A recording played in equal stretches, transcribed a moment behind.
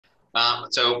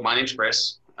So my name's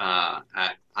Chris.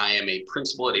 I am a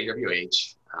principal at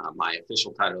AWH. My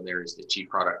official title there is the Chief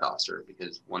Product Officer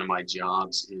because one of my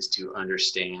jobs is to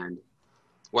understand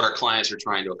what our clients are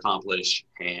trying to accomplish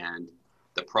and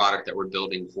the product that we're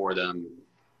building for them,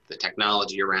 the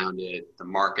technology around it, the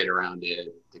market around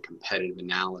it, the competitive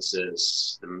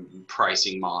analysis, the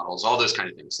pricing models, all those kind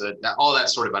of things. So all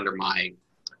that's sort of under my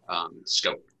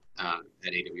scope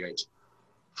at AWH.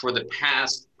 For the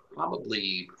past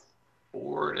probably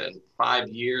 4 to 5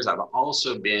 years, I've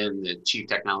also been the Chief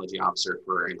Technology Officer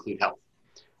for Include Health,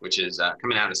 which is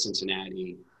coming out of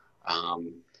Cincinnati.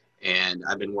 Um, and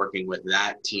I've been working with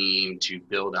that team to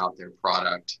build out their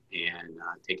product and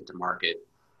take it to market.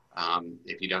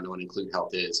 If you don't know what Include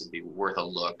Health is, it'd be worth a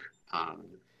look.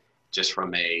 Just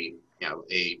from a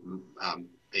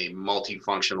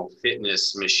multifunctional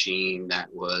fitness machine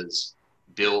that was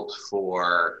built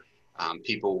for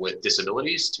people with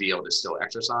disabilities to be able to still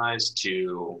exercise,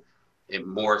 to it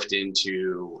morphed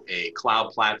into a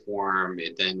cloud platform.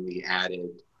 Then we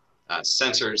added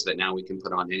sensors that now we can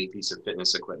put on any piece of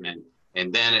fitness equipment.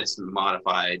 And then it's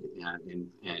modified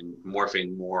and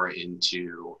morphing more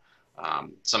into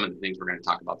some of the things we're going to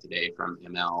talk about today, from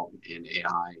ML and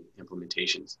AI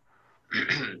implementations.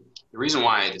 The reason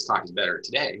why this talk is better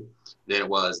today than it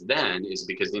was then is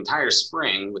because the entire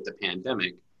spring with the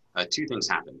pandemic, two things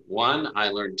happened. One, I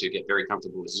learned to get very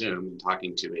comfortable with Zoom and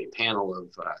talking to a panel of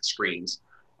screens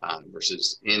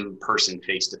versus in-person,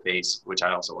 face-to-face, which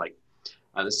I also like.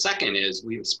 The second is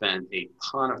we've spent a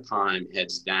ton of time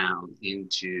heads down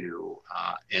into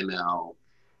ML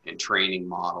and training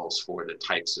models for the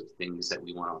types of things that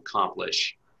we want to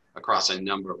accomplish across a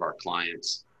number of our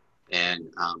clients. And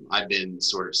I've been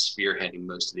sort of spearheading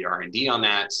most of the R&D on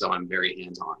that, so I'm very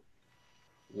hands-on.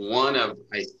 One of,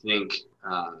 I think,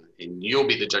 and you'll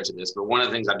be the judge of this, but one of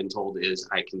the things I've been told is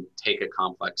I can take a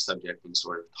complex subject and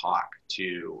sort of talk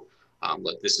to,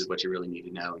 look, this is what you really need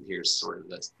to know, and here's sort of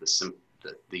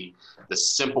the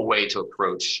simple way to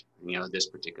approach, this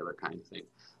particular kind of thing.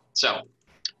 So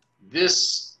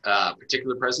this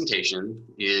particular presentation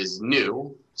is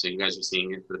new, so you guys are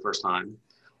seeing it for the first time.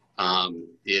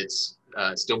 It's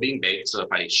still being baked, so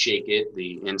if I shake it,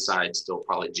 the inside still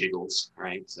probably jiggles,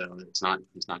 right? So it's not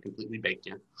completely baked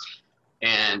yet.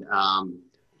 And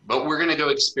but we're going to go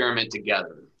experiment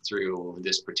together through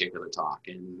this particular talk,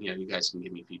 and you guys can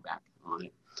give me feedback on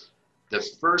it. The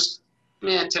first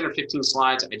 10 or 15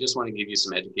 slides, I just want to give you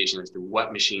some education as to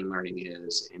what machine learning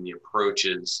is and the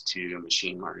approaches to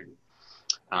machine learning.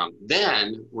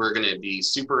 Then we're going to be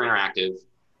super interactive,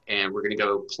 and we're going to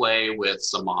go play with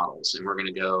some models, and we're going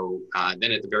to go,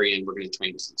 then at the very end, we're going to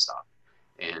train some stuff.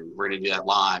 And we're going to do that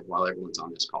live while everyone's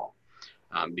on this call.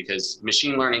 Because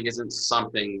machine learning isn't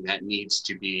something that needs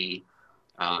to be,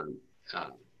 don't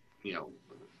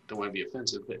want to be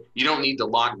offensive, but you don't need to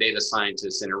lock data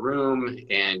scientists in a room,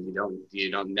 and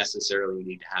you don't necessarily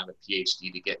need to have a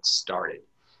PhD to get started.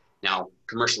 Now,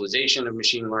 commercialization of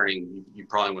machine learning, you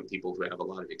probably want people who have a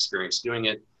lot of experience doing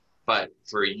it. But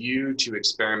for you to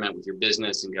experiment with your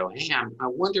business and go, hey, I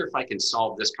wonder if I can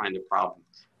solve this kind of problem,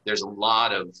 there's a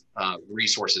lot of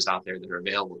resources out there that are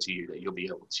available to you that you'll be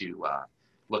able to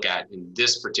look at. And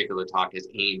this particular talk is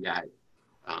aimed at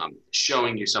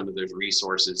showing you some of those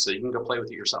resources so you can go play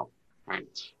with it yourself, right?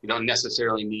 You don't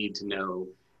necessarily need to know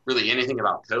really anything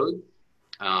about code.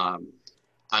 I'm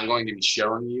going to be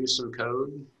showing you some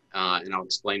code, and I'll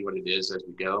explain what it is as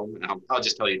we go. And I'll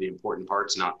just tell you the important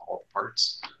parts, not all the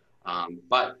parts.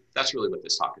 But that's really what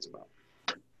this talk is about.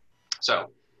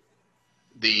 So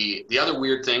the other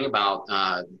weird thing about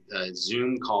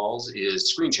Zoom calls is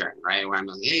screen sharing, right? Where I'm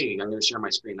like, hey, I'm going to share my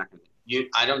screen.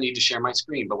 I don't need to share my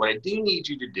screen, but what I do need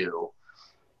you to do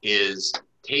is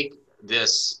take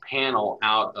this panel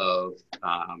out of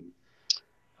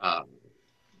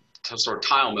sort of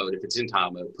tile mode, if it's in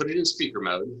tile mode, put it in speaker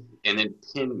mode, and then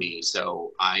pin me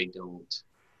so I don't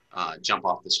jump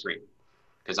off the screen.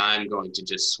 Because I'm going to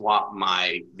just swap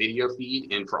my video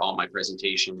feed in for all my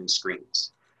presentation and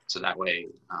screens. So that way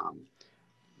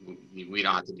we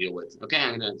don't have to deal with, okay,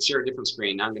 I'm going to share a different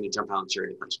screen. Now I'm going to jump out and share a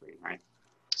different screen, right?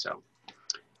 So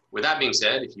with that being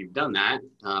said, if you've done that,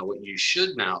 what you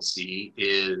should now see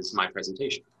is my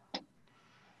presentation,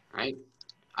 right?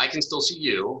 I can still see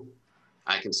you.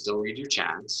 I can still read your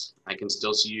chats. I can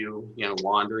still see you,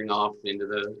 wandering off into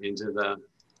the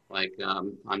like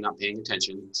I'm not paying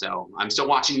attention. So I'm still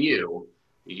watching you.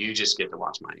 You just get to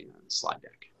watch my slide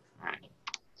deck. All right.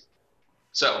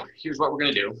 So here's what we're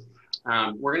going to do.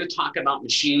 We're going to talk about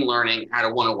machine learning at a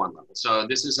 101 level. So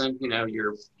this isn't,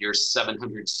 your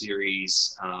 700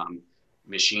 series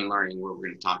machine learning where we're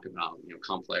going to talk about,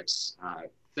 complex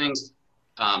things.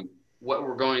 what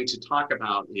we're going to talk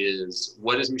about is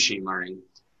what is machine learning,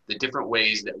 the different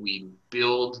ways that we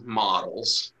build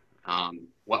models,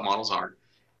 what models are,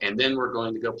 and then we're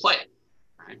going to go play it,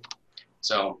 right?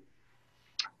 So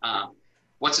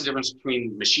what's the difference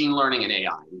between machine learning and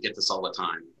AI? We get this all the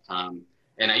time.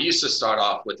 And I used to start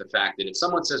off with the fact that if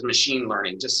someone says machine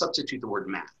learning, just substitute the word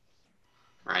math,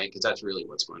 right? Because that's really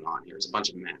what's going on here is a bunch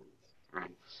of math,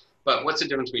 right? But what's the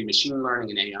difference between machine learning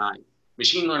and AI?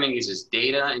 Machine learning uses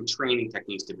data and training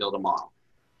techniques to build a model.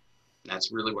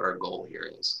 That's really what our goal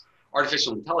here is.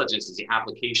 Artificial intelligence is the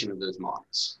application of those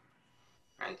models,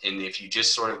 right? And if you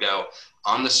just sort of go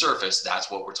on the surface, that's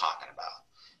what we're talking about,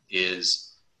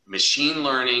 is machine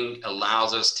learning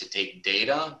allows us to take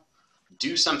data,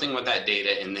 do something with that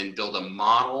data, and then build a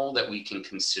model that we can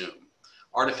consume.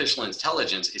 Artificial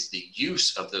intelligence is the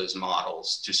use of those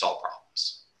models to solve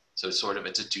problems. So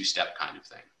it's a two-step kind of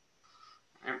thing.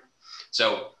 Right?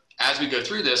 So as we go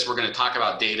through this, we're going to talk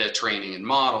about data, training, and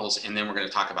models, and then we're going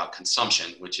to talk about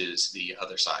consumption, which is the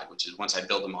other side, which is once I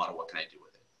build a model, what can I do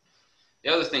with it? The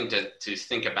other thing to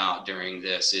think about during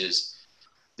this is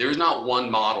there's not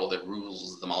one model that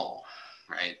rules them all,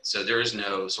 right? So there is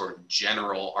no sort of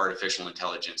general artificial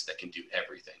intelligence that can do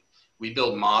everything. We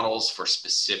build models for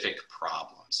specific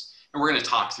problems. And we're going to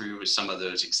talk through some of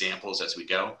those examples as we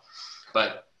go,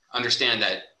 but understand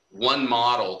that one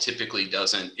model typically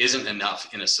isn't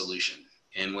enough in a solution.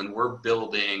 And when we're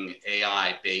building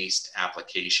AI-based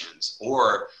applications,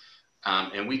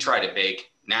 and we try to bake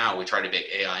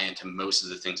AI into most of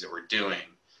the things that we're doing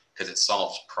because it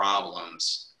solves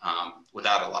problems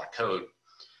without a lot of code.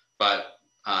 But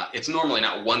it's normally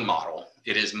not one model.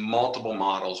 It is multiple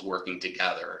models working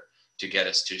together to get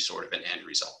us to sort of an end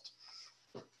result.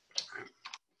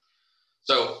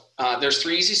 So there's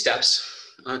 3 easy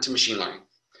steps to machine learning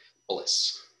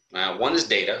bullets. One is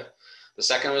data, the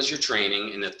second one is your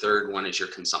training, and the third one is your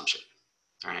consumption.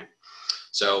 All right.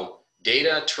 So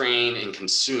data, train, and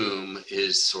consume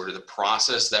is sort of the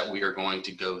process that we are going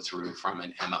to go through from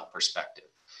an ML perspective.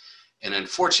 And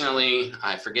unfortunately,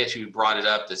 I forget who brought it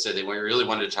up that said they really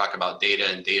wanted to talk about data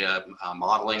and data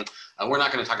modeling. We're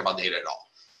not going to talk about data at all.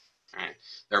 Right?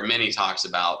 There are many talks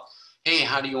about, hey,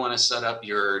 how do you want to set up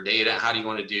your data? How do you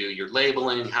want to do your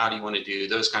labeling? How do you want to do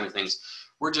those kind of things?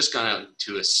 We're just going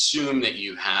to assume that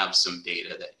you have some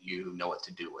data that you know what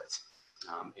to do with.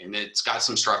 And it's got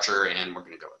some structure, and we're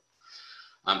going to go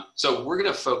with it. So we're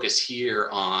going to focus here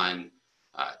on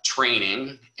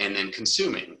training and then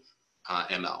consuming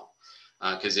ML.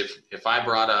 Because if I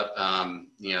brought up, a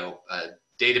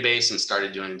database and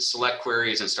started doing select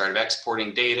queries and started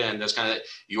exporting data and those kind of,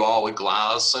 you all would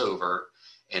gloss over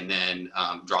and then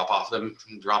drop off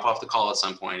the call at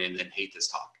some point and then hate this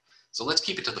talk. So let's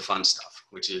keep it to the fun stuff,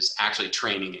 which is actually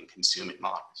training and consuming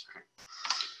models. Right?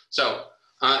 So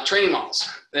training models,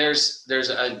 there's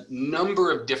a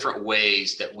number of different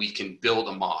ways that we can build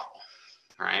a model,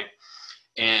 right?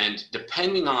 And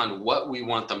depending on what we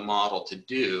want the model to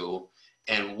do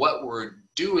and what we're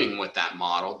doing with that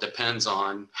model depends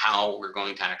on how we're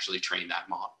going to actually train that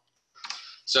model.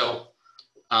 So,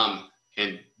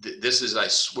 this is, I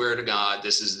swear to God,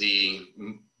 this is the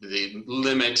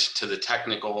limit to the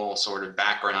technical sort of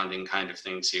backgrounding kind of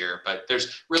things here, but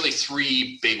there's really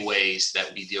 3 big ways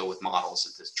that we deal with models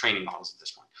at this, training models at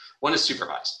this point. One is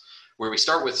supervised, where we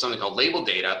start with something called labeled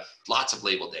data, lots of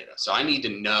labeled data. So I need to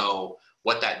know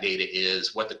what that data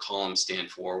is, what the columns stand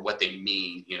for, what they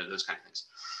mean, those kind of things.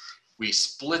 We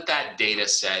split that data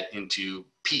set into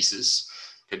pieces,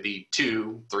 could be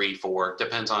 2, 3, 4,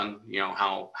 depends on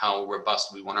how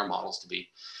robust we want our models to be.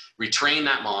 We train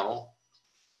that model,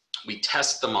 we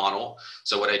test the model.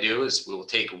 So what I do is we will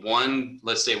take one,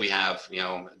 let's say we have,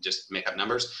 just make up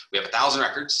numbers, we have 1,000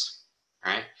 records,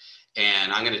 right?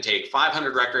 And I'm going to take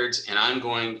 500 records and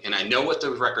I know what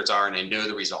those records are and I know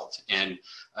the results. And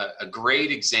a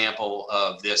great example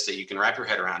of this that you can wrap your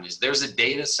head around is there's a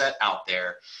data set out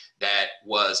there that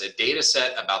was a data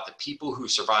set about the people who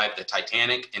survived the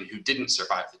Titanic and who didn't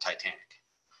survive the Titanic,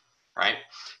 right?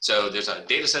 So there's a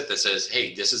data set that says,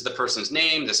 hey, this is the person's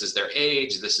name, this is their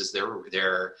age, this is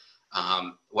their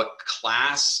what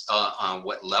class,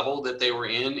 what level that they were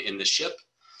in the ship.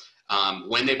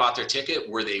 When they bought their ticket,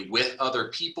 were they with other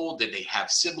people? Did they have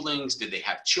siblings? Did they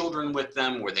have children with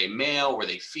them? Were they male? Were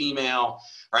they female?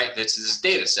 Right? This is this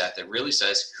data set that really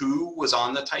says who was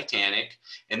on the Titanic.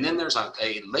 And then there's a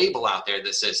label out there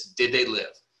that says, did they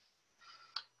live?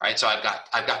 Right? So I've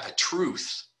got the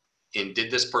truth in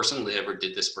did this person live or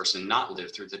did this person not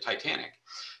live through the Titanic?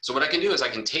 So what I can do is I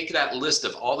can take that list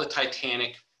of all the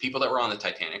Titanic people that were on the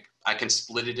Titanic. I can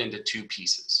split it into 2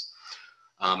 pieces.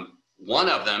 One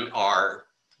of them are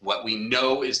what we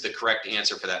know is the correct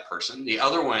answer for that person. The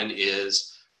other one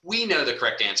is we know the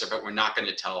correct answer, but we're not going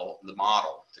to tell the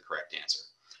model the correct answer.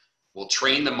 We'll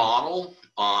train the model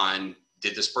on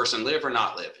did this person live or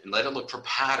not live, and let it look for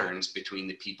patterns between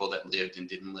the people that lived and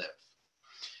didn't live.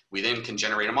 We then can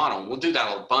generate a model, and we'll do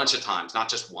that a bunch of times, not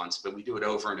just once, but we do it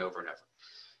over and over and over.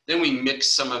 Then we mix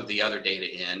some of the other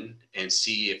data in and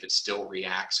see if it still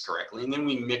reacts correctly. And then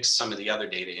we mix some of the other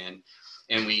data in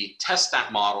and we test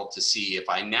that model to see if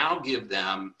I now give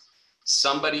them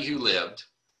somebody who lived,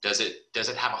 does it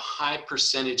have a high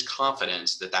percentage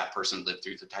confidence that that person lived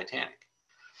through the Titanic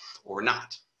or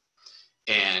not?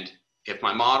 And if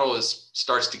my model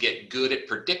starts to get good at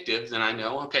predictive, then I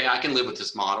know, okay, I can live with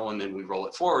this model, and then we roll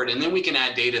it forward. And then we can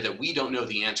add data that we don't know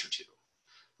the answer to.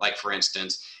 Like for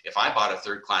instance, if I bought a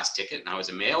third-class ticket and I was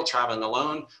a male traveling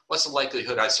alone, what's the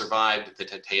likelihood I survived the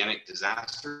Titanic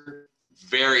disaster?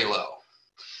 Very low.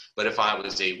 But if I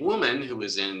was a woman who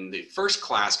was in the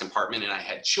first-class compartment and I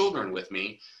had children with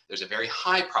me, there's a very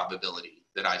high probability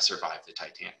that I survived the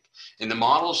Titanic. In the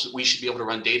models, we should be able to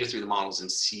run data through the models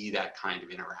and see that kind of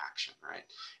interaction, right?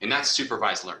 And that's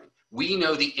supervised learning. We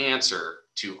know the answer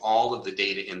to all of the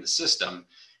data in the system.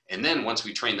 And then once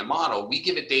we train the model, we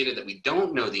give it data that we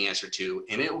don't know the answer to,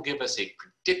 and it will give us a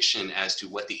prediction as to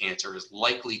what the answer is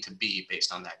likely to be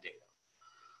based on that data,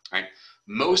 right?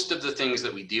 Most of the things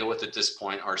that we deal with at this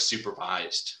point are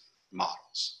supervised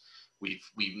models. We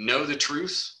know the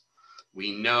truth.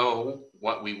 We know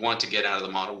what we want to get out of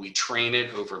the model. We train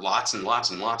it over lots and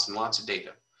lots and lots and lots of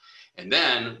data. And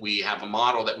then we have a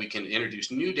model that we can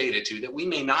introduce new data to that we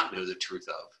may not know the truth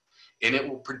of, and it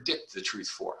will predict the truth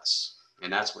for us.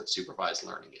 And that's what supervised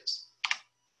learning is.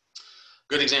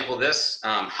 Good example of this,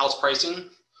 house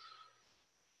pricing,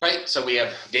 right? So we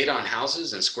have data on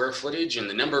houses and square footage and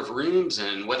the number of rooms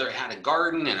and whether it had a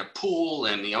garden and a pool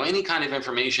and any kind of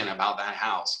information about that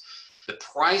house, the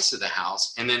price of the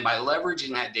house. And then by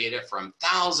leveraging that data from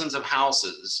thousands of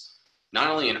houses, not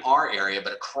only in our area,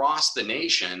 but across the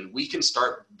nation, we can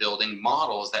start building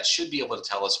models that should be able to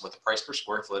tell us what the price per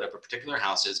square foot of a particular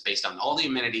house is based on all the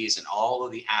amenities and all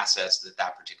of the assets that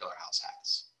that particular house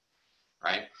has,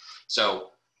 right? So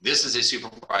this is a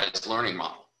supervised learning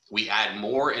model. We add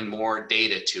more and more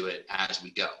data to it as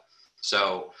we go.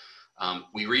 So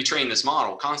we retrain this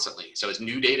model constantly. So as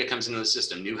new data comes into the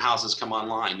system, new houses come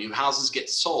online, new houses get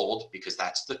sold, because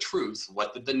that's the truth,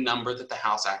 the number that the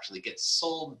house actually gets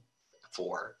sold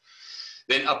for,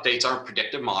 then updates our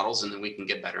predictive models, and then we can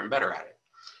get better and better at it.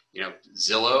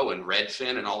 Zillow and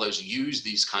Redfin and all those use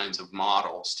these kinds of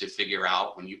models to figure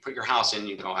out when you put your house in,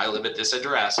 you go, I live at this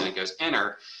address, and it goes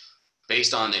enter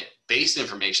based on the base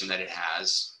information that it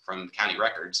has from county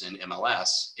records and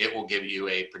MLS, it will give you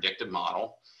a predictive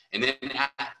model. And then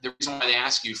the reason why they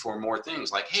ask you for more things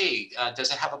like, hey,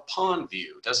 does it have a pond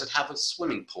view? Does it have a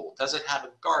swimming pool? Does it have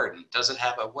a garden? Does it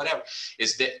have a whatever?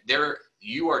 Is that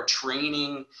you are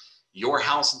training your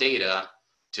house data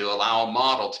to allow a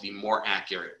model to be more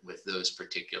accurate with those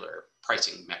particular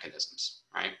pricing mechanisms,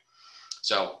 right?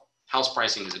 So house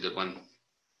pricing is a good one.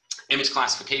 Image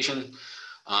classification.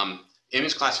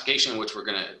 Image classification, which we're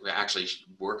going to actually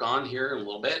work on here in a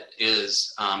little bit,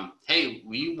 is, hey,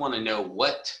 we want to know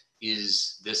what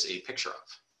is this a picture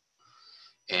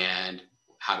of? And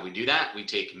how do we do that? We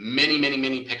take many, many,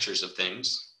 many pictures of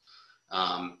things.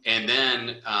 And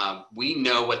then we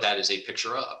know what that is a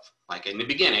picture of. Like in the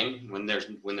beginning, when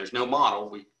there's no model,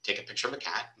 we take a picture of a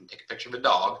cat and take a picture of a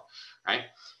dog, right?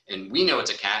 And we know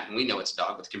it's a cat and we know it's a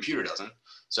dog, but the computer doesn't.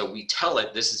 So we tell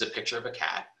it this is a picture of a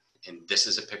cat and this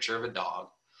is a picture of a dog.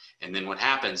 And then what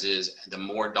happens is the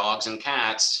more dogs and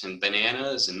cats and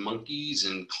bananas and monkeys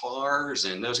and cars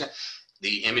and those guys,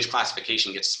 the image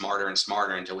classification gets smarter and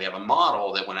smarter until we have a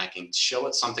model that when I can show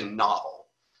it something novel,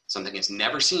 something it's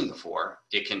never seen before,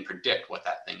 it can predict what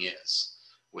that thing is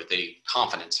with a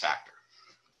confidence factor.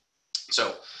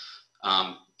 So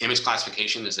image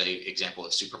classification is an example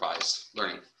of supervised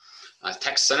learning.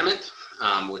 Text sentiment,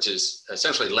 which is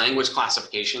essentially language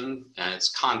classification, and it's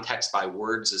context by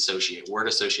word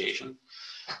association.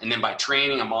 And then by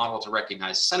training a model to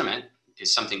recognize sentiment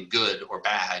is something good or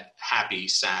bad, happy,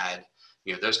 sad,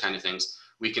 those kind of things.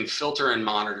 We can filter and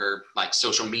monitor like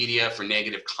social media for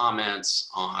negative comments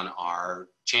on our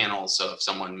channels. So if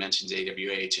someone mentions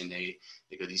AWH and they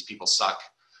go, these people suck,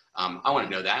 I want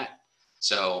to know that.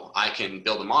 So I can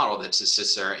build a model that just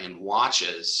sits there and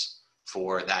watches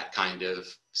for that kind of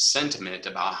sentiment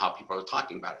about how people are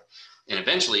talking about it. And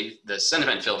eventually the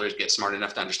sentiment filters get smart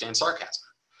enough to understand sarcasm,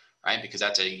 right? Because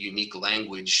that's a unique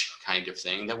language kind of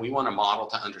thing that we want a model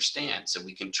to understand. So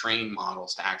we can train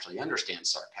models to actually understand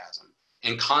sarcasm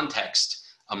and context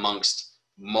amongst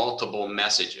multiple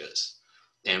messages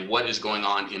and what is going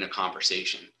on in a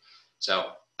conversation.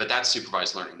 So, but that's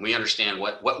supervised learning. We understand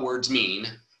what words mean.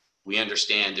 We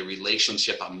understand the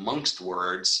relationship amongst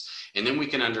words, and then we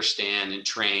can understand and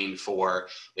train for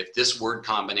if this word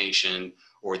combination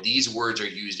or these words are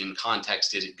used in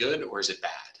context, is it good or is it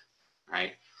bad,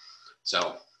 right?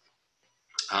 So,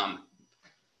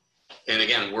 and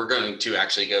again, we're going to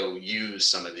actually go use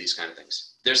some of these kind of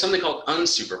things. There's something called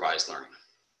unsupervised learning.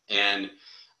 And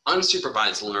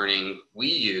unsupervised learning we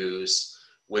use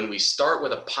when we start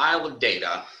with a pile of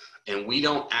data and we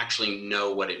don't actually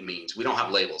know what it means. We don't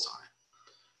have labels on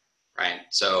it, right?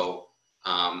 So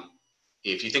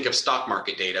if you think of stock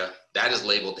market data, that is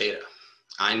labeled data.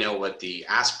 I know what the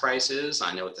ask price is.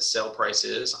 I know what the sell price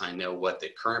is. I know what the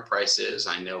current price is.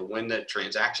 I know when the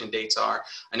transaction dates are.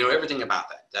 I know everything about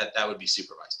that. That would be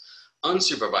supervised.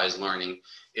 Unsupervised learning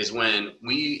is when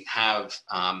we have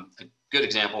a good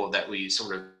example that we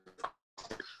sort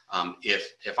of,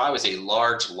 if I was a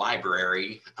large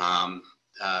library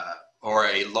or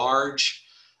a large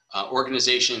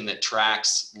organization that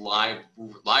tracks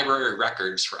library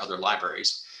records for other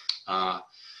libraries,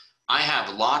 I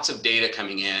have lots of data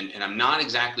coming in and I'm not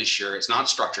exactly sure, it's not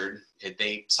structured.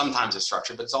 Sometimes it's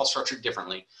structured, but it's all structured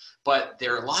differently. But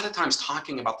they're a lot of times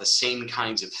talking about the same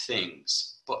kinds of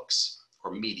things, books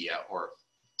or media or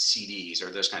CDs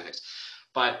or those kind of things.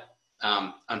 But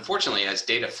unfortunately, as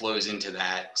data flows into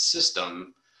that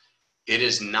system, it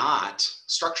is not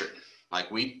structured. Like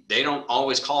they don't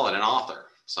always call it an author.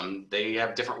 They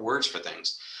have different words for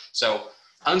things. So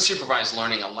unsupervised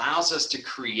learning allows us to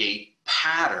create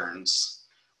patterns,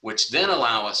 which then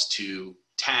allow us to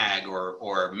tag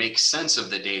or make sense of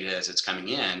the data as it's coming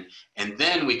in. And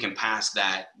then we can pass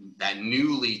that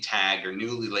newly tagged or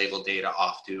newly labeled data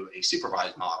off to a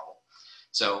supervised model.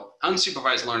 So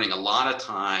unsupervised learning a lot of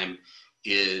time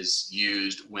is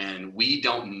used when we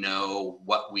don't know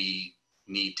what we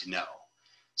need to know.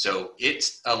 So it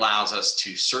allows us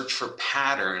to search for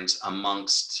patterns among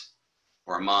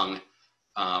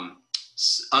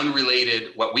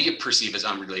unrelated, what we perceive as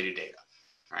unrelated data,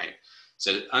 right?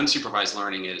 So unsupervised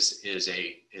learning is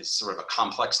sort of a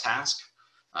complex task.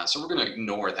 So we're going to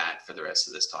ignore that for the rest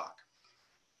of this talk.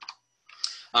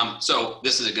 So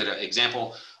this is a good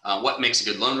example. What makes a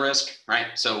good loan risk, right?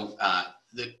 So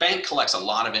the bank collects a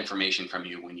lot of information from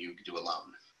you when you do a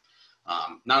loan.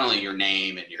 Not only your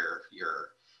name and your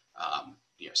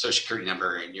social security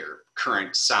number and your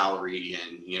current salary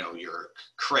and your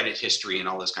credit history and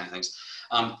all those kind of things,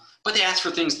 but they ask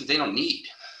for things that they don't need,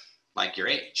 like your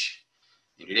age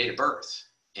and your date of birth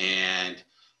and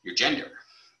your gender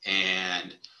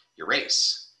and your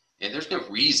race. And there's no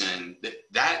reason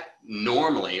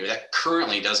that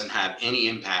currently doesn't have any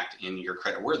impact in your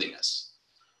creditworthiness,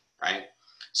 right?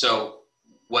 So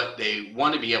what they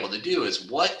want to be able to do is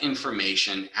what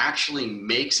information actually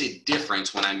makes a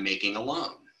difference when I'm making a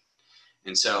loan.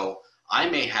 And so I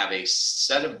may have a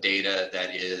set of data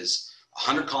that is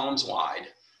 100 columns wide,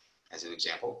 as an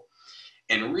example,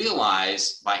 and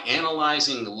realize by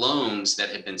analyzing loans that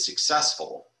have been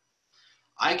successful,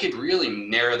 I could really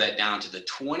narrow that down to the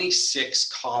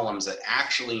 26 columns that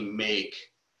actually make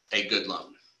a good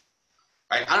loan.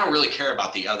 Right? I don't really care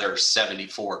about the other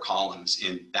 74 columns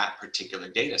in that particular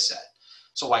data set.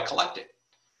 So why collect it?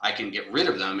 I can get rid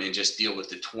of them and just deal with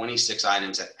the 26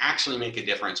 items that actually make a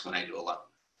difference when I do a loan.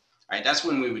 Right? That's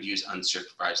when we would use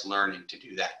unsupervised learning to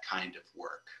do that kind of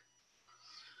work.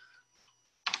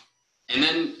 And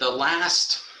then the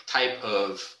last type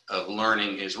of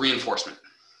learning is reinforcement.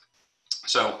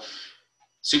 So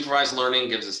supervised learning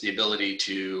gives us the ability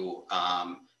to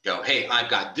go, hey, I've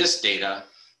got this data,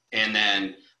 and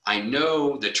then I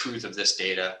know the truth of this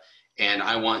data, and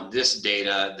I want this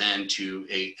data then to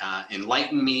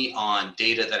enlighten me on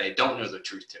data that I don't know the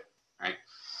truth to, right?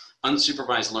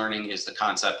 Unsupervised learning is the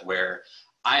concept where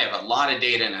I have a lot of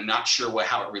data and I'm not sure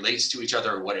how it relates to each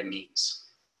other or what it means.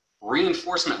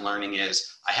 Reinforcement learning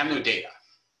is I have no data,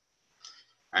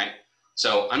 right?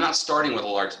 So I'm not starting with a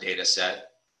large data set,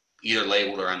 either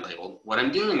labeled or unlabeled. What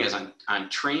I'm doing is I'm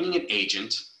training an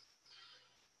agent.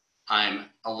 I'm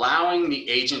allowing the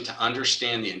agent to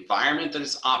understand the environment that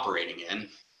it's operating in,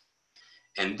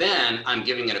 and then I'm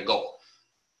giving it a goal.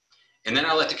 And then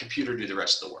I let the computer do the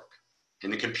rest of the work.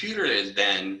 And the computer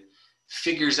then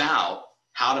figures out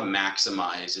how to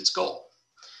maximize its goal.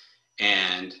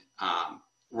 And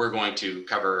we're going to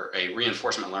cover a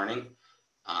reinforcement learning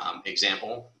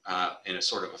example in a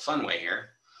sort of a fun way here.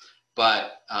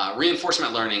 But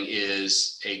reinforcement learning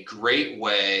is a great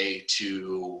way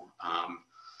to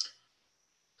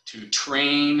to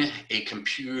train a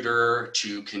computer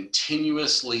to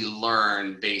continuously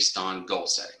learn based on goal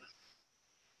setting,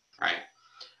 right?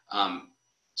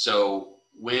 So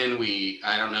when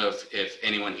I don't know if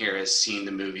anyone here has seen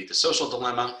the movie The Social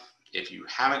Dilemma. If you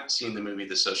haven't seen the movie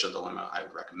The Social Dilemma, I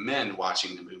would recommend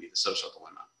watching the movie The Social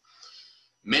Dilemma.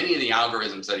 Many of the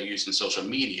algorithms that are used in social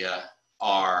media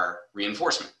are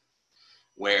reinforcement,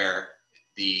 where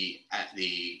the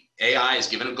AI is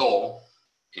given a goal.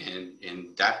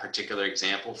 In that particular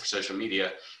example for social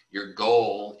media, your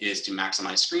goal is to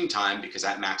maximize screen time because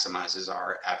that maximizes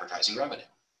our advertising revenue.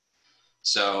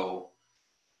 So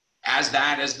as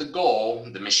the goal,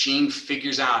 the machine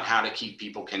figures out how to keep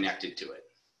people connected to it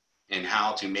and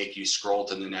how to make you scroll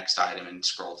to the next item and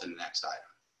scroll to the next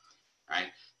item,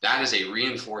 right? That is a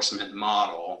reinforcement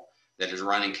model that is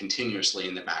running continuously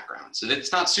in the background. So that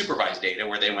it's not supervised data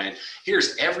where they went,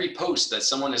 here's every post that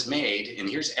someone has made, and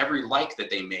here's every like that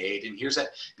they made, and here's that.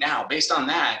 Now, based on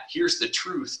that, here's the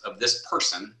truth of this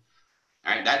person,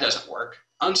 all right? That doesn't work.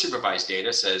 Unsupervised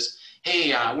data says,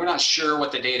 hey, we're not sure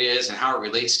what the data is and how it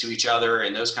relates to each other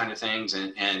and those kind of things.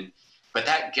 But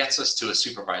that gets us to a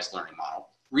supervised learning model.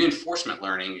 Reinforcement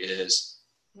learning is,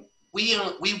 we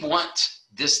want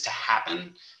this to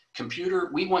happen.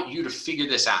 Computer, we want you to figure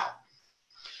this out.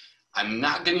 I'm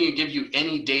not going to give you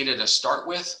any data to start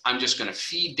with. I'm just going to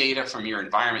feed data from your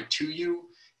environment to you,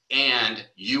 and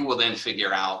you will then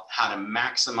figure out how to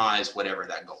maximize whatever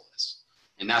that goal is.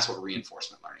 And that's what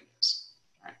reinforcement learning is.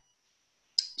 Right?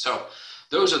 So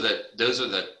those are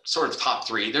the sort of top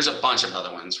three. There's a bunch of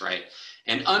other ones, right?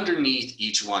 And underneath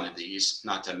each one of these,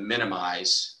 not to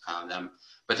minimize them,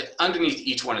 but underneath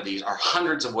each one of these are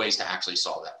hundreds of ways to actually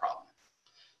solve that problem.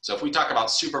 So if we talk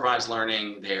about supervised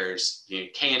learning, there's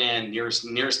KNN,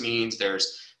 nearest means,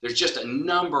 there's just a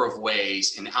number of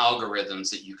ways in algorithms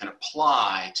that you can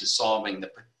apply to solving the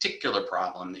particular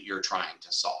problem that you're trying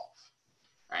to solve,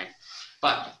 right?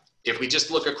 But if we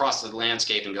just look across the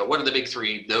landscape and go, what are the big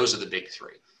three? Those are the big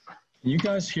three. Can you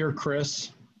guys hear Chris?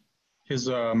 His,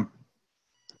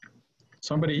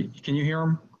 somebody, can you hear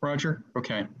him, Roger?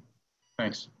 Okay,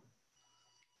 thanks.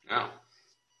 No.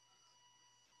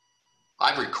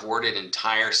 I've recorded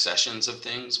entire sessions of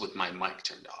things with my mic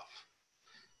turned off.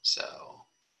 So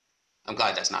I'm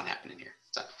glad that's not happening here.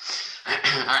 So,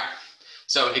 all right.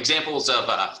 So examples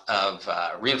of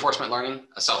reinforcement learning,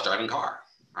 a self-driving car,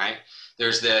 right?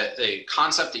 There's the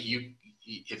concept that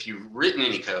if you've written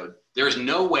any code, there is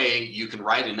no way you can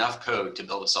write enough code to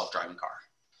build a self-driving car.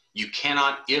 You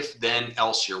cannot if then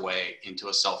else your way into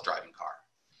a self-driving car.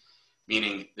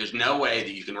 Meaning there's no way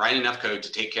that you can write enough code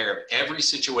to take care of every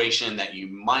situation that you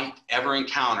might ever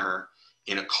encounter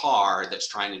in a car that's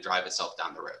trying to drive itself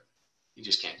down the road. You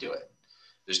just can't do it.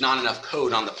 There's not enough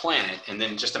code on the planet, and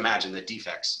then just imagine the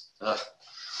defects. Ugh.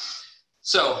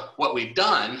 So what we've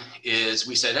done is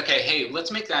we said, okay, hey,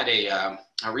 let's make that a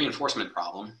reinforcement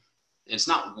problem. It's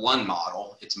not one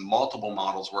model, it's multiple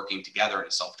models working together in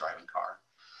a self-driving car.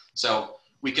 So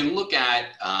we can look at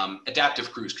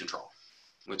adaptive cruise control,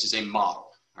 which is a model,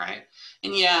 right?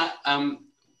 And yeah,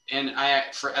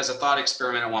 as a thought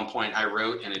experiment at one point, I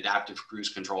wrote an adaptive cruise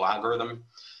control algorithm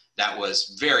that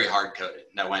was very hard coded.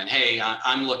 That went, hey,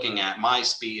 I'm looking at my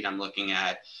speed, I'm looking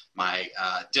at my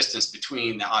distance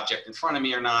between the object in front of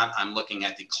me or not, I'm looking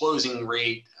at the closing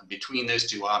rate between those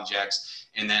two objects,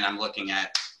 and then I'm looking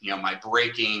at my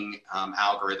braking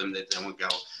algorithm that then would go,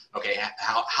 okay,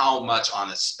 how much on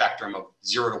the spectrum of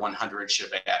 0 to 100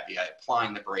 should I be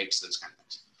applying the brakes, those kind of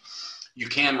things. You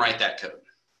can write that code,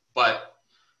 but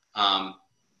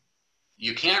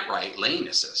you can't write lane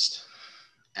assist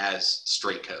as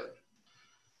straight code.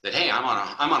 That, hey, I'm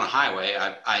on a highway,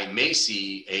 I may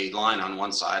see a line on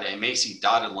one side, I may see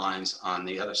dotted lines on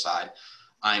the other side,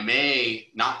 I may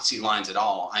not see lines at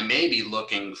all, I may be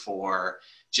looking for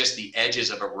just the edges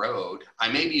of a road, I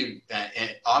may be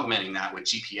augmenting that with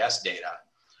GPS data,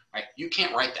 right? You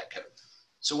can't write that code.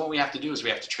 So what we have to do is we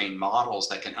have to train models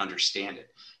that can understand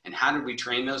it. And how did we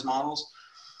train those models?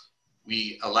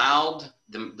 We allowed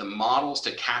the models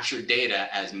to capture data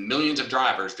as millions of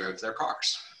drivers drove their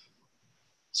cars.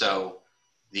 So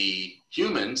the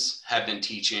humans have been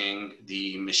teaching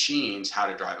the machines how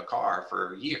to drive a car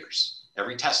for years.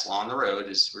 Every Tesla on the road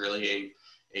is really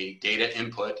a data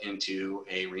input into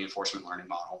a reinforcement learning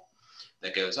model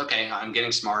that goes, okay, I'm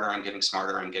getting smarter, I'm getting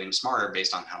smarter, I'm getting smarter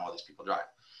based on how all these people drive.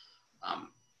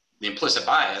 The implicit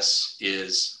bias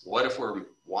is, what if we're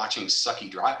watching sucky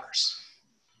drivers,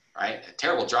 right? A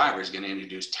terrible driver is going to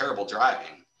introduce terrible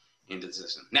driving into the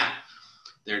system. Now,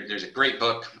 there's a great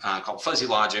book called Fuzzy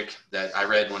Logic that I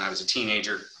read when I was a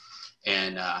teenager.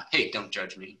 And hey, don't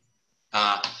judge me.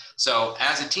 So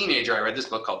as a teenager, I read this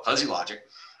book called Fuzzy Logic,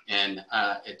 and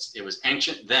it was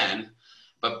ancient then,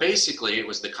 but basically it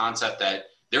was the concept that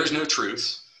there is no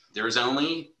truth. There is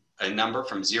only a number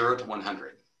from 0 to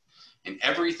 100. And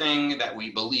everything that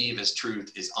we believe is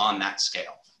truth is on that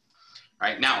scale,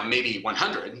 right? Now, it may be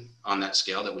 100 on that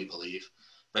scale that we believe,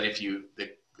 but if you,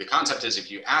 the concept is if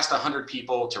you asked 100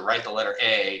 people to write the letter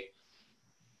A,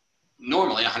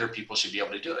 normally 100 people should be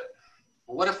able to do it.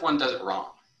 But what if one does it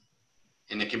wrong?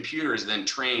 And the computer is then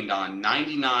trained on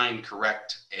 99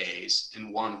 correct A's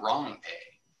and 1 wrong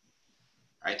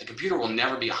A, right? The computer will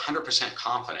never be 100%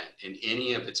 confident in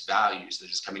any of its values that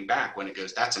is coming back when it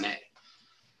goes, that's an A.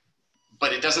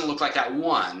 But it doesn't look like that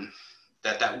one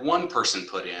person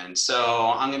put in,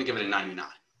 so I'm gonna give it a 99,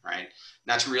 right? And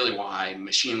that's really why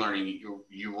machine learning,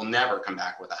 you will never come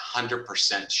back with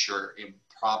 100% sure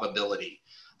probability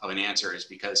of an answer, is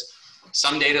because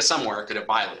some data somewhere could have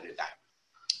violated that.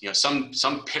 You know,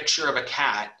 some picture of a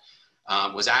cat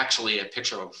was actually a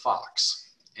picture of a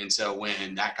fox. And so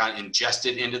when that got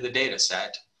ingested into the data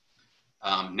set,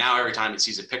 now every time it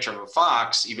sees a picture of a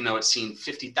fox, even though it's seen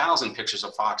 50,000 pictures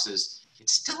of foxes, it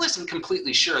still isn't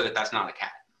completely sure that that's not a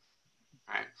cat,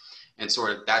 right? And sort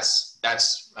of that's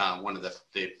one of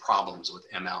the problems with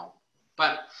ML.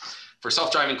 But for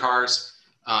self-driving cars,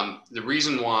 the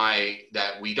reason why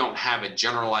that we don't have a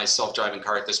generalized self-driving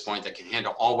car at this point that can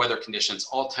handle all weather conditions,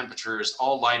 all temperatures,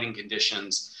 all lighting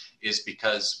conditions is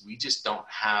because we just don't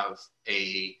have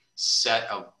a set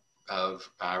of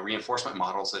reinforcement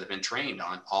models that have been trained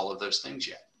on all of those things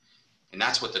yet. And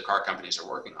that's what the car companies are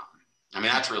working on. I mean,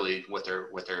 that's really what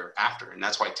they're after. And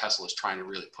that's why Tesla is trying to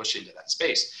really push into that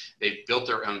space. They've built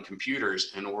their own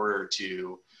computers in order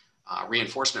to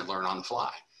reinforcement learn on the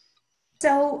fly.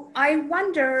 So I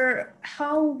wonder,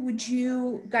 how would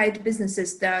you guide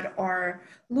businesses that are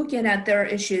looking at their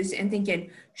issues and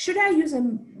thinking, should I use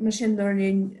a machine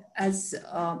learning as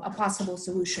a possible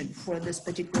solution for this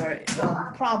particular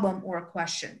problem or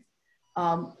question?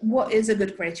 What is a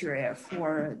good criteria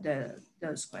for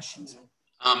those questions?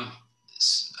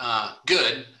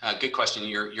 Good question.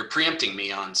 You're preempting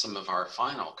me on some of our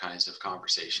final kinds of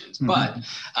conversations. Mm-hmm. But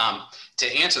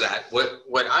to answer that,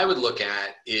 what I would look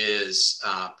at is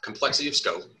complexity of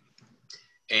scope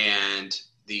and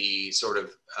the sort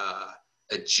of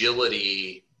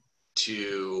agility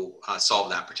to solve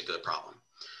that particular problem.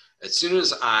 As soon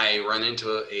as I run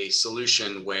into a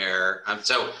solution where,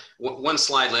 so one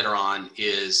slide later on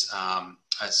is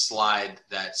a slide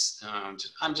that's,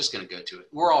 I'm just going to go to it.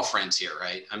 We're all friends here,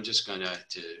 right? I'm just going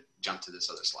to jump to this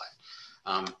other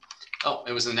slide. Oh,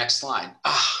 it was the next slide.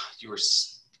 You were,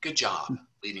 good job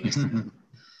leading us.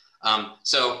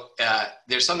 So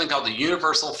there's something called the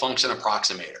universal function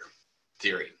approximator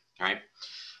theory, right?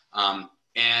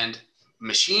 And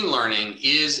machine learning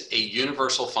is a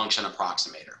universal function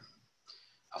approximator.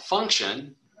 A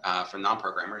function, for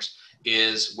non-programmers,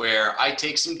 is where I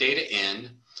take some data in,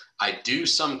 I do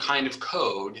some kind of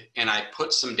code, and I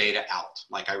put some data out,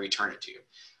 like I return it to you.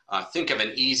 Think of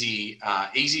an easy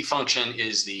function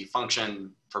is the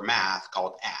function for math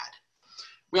called add.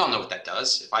 We all know what that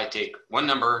does. If I take one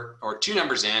number or two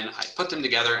numbers in, I put them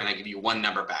together and I give you one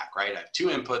number back, right? I have two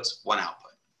inputs, one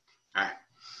output. All right.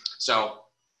 So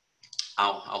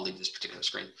I'll leave this particular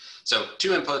screen. So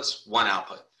two inputs, one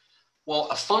output. Well,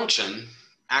 a function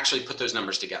actually put those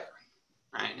numbers together.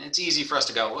 Right? And it's easy for us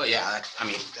to go, well, yeah, I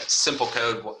mean, that's simple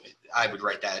code. I would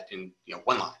write that in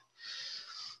one line.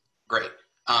 Great.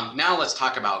 Now let's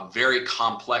talk about very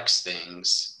complex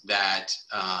things that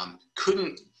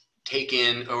couldn't take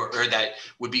in or that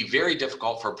would be very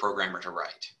difficult for a programmer to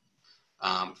write.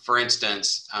 For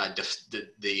instance,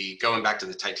 going back to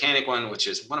the Titanic one, which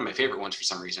is one of my favorite ones for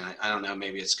some reason. I don't know,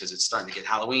 maybe it's because it's starting to get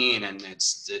Halloween and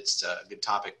it's a good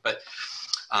topic, but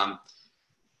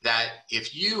that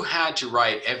if you had to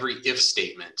write every if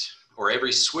statement or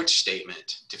every switch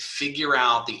statement to figure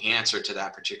out the answer to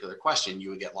that particular question, you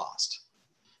would get lost.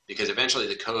 Because eventually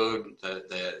the code,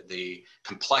 the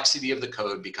complexity of the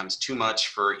code becomes too much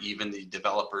for even the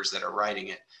developers that are writing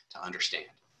it to understand.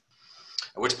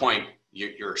 At which point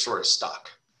you're sort of stuck,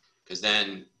 because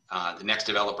then the next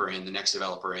developer in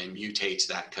mutates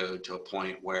that code to a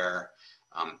point where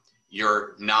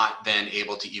you're not then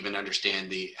able to even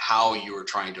understand how you were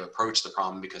trying to approach the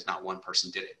problem because not one person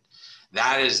did it.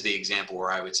 That is the example where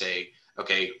I would say,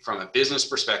 okay, from a business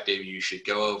perspective, you should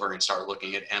go over and start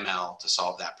looking at ML to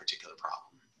solve that particular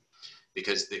problem.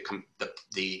 Because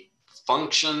the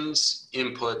functions,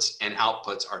 inputs, and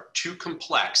outputs are too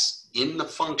complex in the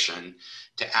function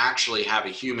to actually have a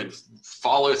human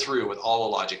follow through with all the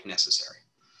logic necessary.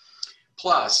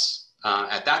 Plus,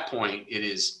 at that point,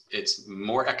 it's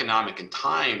more economic and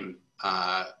time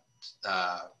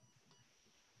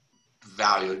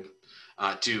valued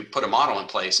to put a model in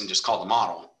place and just call the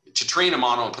model. To train a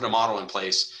model and put a model in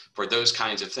place for those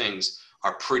kinds of things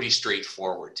are pretty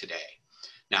straightforward today.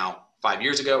 Now, 5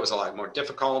 years ago, it was a lot more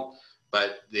difficult,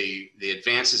 but the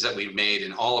advances that we've made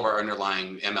in all of our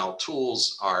underlying ML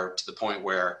tools are to the point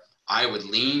where I would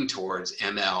lean towards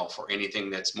ML for anything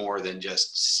that's more than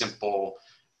just simple,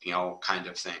 kind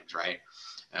of things, right?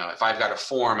 If I've got a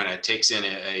form and it takes in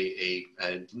a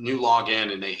new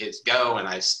login and they hit go and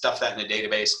I stuff that in a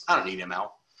database, I don't need ML.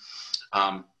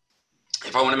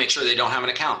 If I want to make sure they don't have an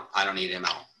account, I don't need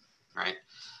ML, right?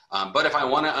 But if I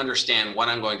want to understand what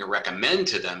I'm going to recommend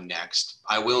to them next,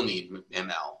 I will need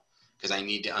ML, because I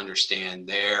need to understand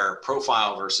their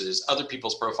profile versus other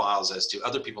people's profiles as to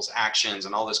other people's actions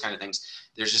and all those kind of things.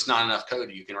 There's just not enough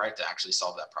code you can write to actually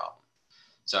solve that problem.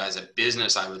 So as a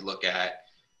business, I would look at,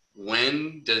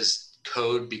 when does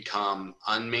code become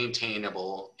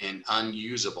unmaintainable and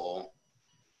unusable?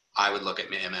 I would look at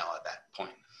ML at that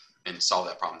point and solve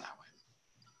that problem that way.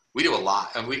 We do a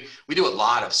lot, and we do a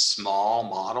lot of small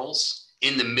models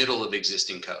in the middle of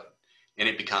existing code, and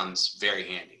it becomes very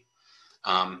handy.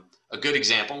 A good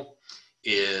example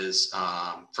is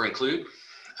for Include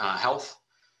Health.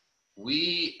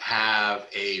 We have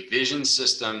a vision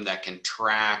system that can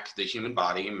track the human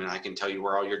body. I mean, I can tell you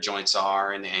where all your joints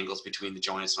are and the angles between the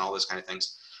joints and all those kind of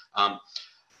things.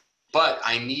 But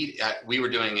we were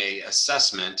doing a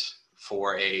assessment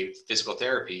for a physical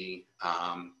therapy,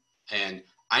 and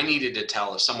I needed to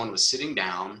tell if someone was sitting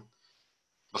down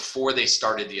before they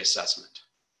started the assessment,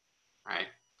 right?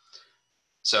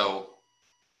 So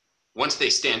once they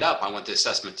stand up, I want the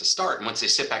assessment to start. And once they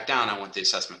sit back down, I want the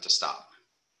assessment to stop.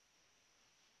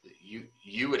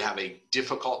 You would have a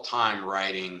difficult time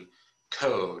writing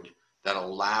code that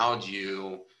allowed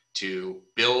you to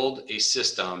build a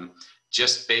system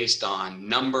just based on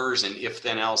numbers and if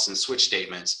then else and switch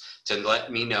statements to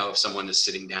let me know if someone is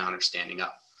sitting down or standing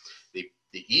up.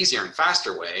 The easier and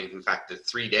faster way, in fact, the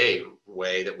 3-day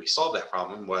way that we solved that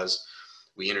problem, was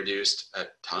we introduced a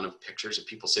ton of pictures of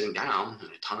people sitting down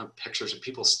and a ton of pictures of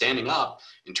people standing up,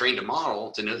 and trained a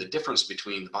model to know the difference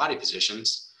between the body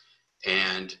positions,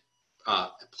 and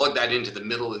plug that into the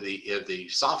middle of the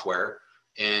software.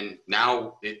 And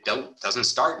now it doesn't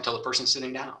start until the person's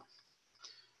sitting down.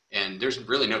 And there's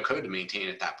really no code to maintain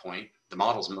at that point. The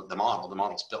model's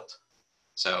built.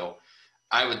 So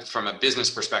I would, from a business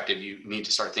perspective, you need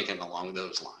to start thinking along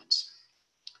those lines.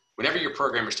 Whenever your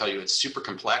programmers tell you it's super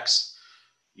complex,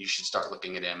 you should start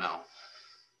looking at ML.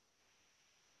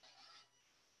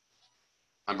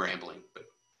 I'm rambling, but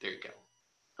there you go.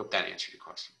 Hope that answered your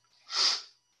question.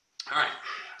 All right,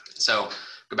 so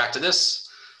go back to this.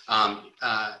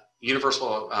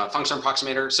 Universal function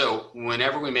approximator. So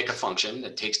whenever we make a function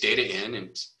that takes data in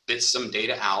and spits some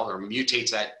data out, or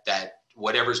mutates that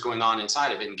whatever's going on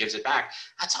inside of it and gives it back,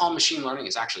 that's all machine learning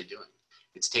is actually doing.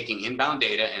 It's taking inbound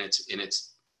data and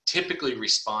it's typically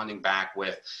responding back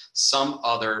with some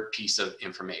other piece of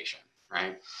information,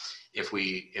 right? If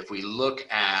we look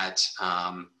at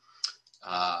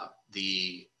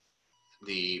the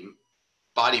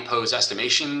body pose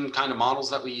estimation kind of models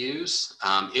that we use,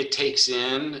 it takes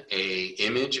in a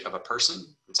image of a person.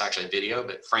 It's actually a video,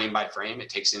 but frame by frame, it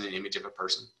takes in an image of a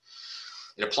person.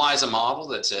 It applies a model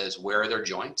that says, where are their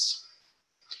joints?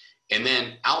 And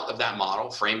then out of that model,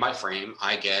 frame by frame,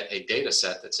 I get a data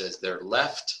set that says their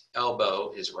left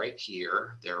elbow is right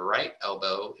here. Their right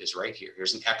elbow is right here.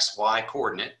 Here's an XY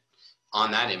coordinate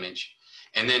on that image.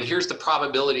 And then here's the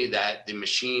probability that the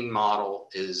machine model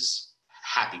is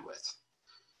happy with,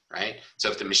 right? So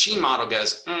if the machine model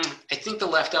goes, I think the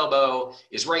left elbow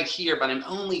is right here, but I'm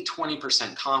only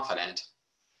 20% confident,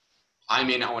 I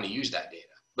may not want to use that data.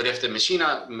 But if the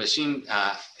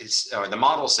the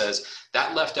model says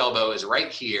that left elbow is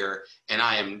right here, and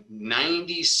I am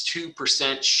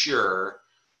 92% sure,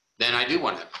 then I do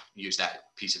want to use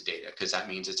that piece of data, because that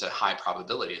means it's a high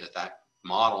probability that that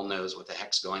model knows what the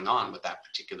heck's going on with that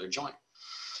particular joint.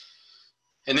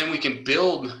 And then we can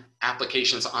build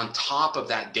applications on top of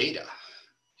that data.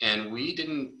 And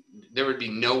there would be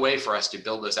no way for us to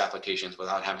build those applications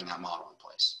without having that model in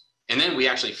place. And then we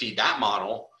actually feed that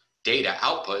model data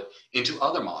output into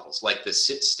other models, like the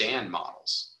sit-stand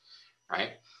models,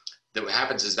 right? That what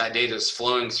happens is that data is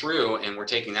flowing through, and we're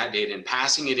taking that data and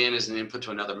passing it in as an input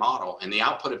to another model. And the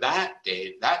output of that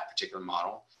data, that particular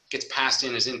model, gets passed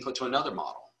in as input to another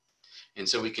model. And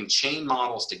so we can chain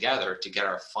models together to get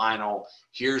our final,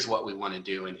 here's what we want to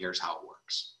do and here's how it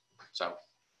works. So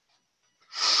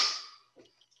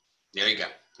there you go.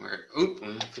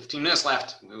 We're 15 minutes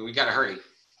left. We got to hurry.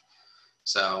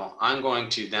 So I'm going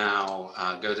to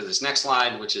now go to this next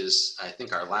slide, which is, I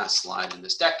think, our last slide in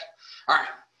this deck. All right,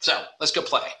 so let's go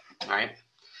play. All right,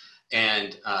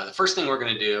 and the first thing we're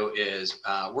going to do is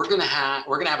we're going to have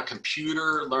a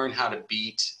computer learn how to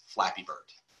beat Flappy Bird.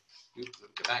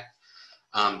 Go back.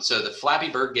 So the Flappy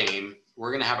Bird game,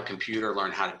 we're going to have a computer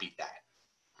learn how to beat that.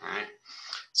 All right.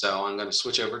 So I'm going to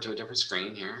switch over to a different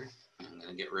screen here. I'm going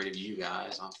to get rid of you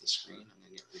guys off the screen.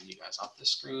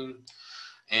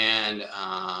 And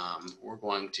we're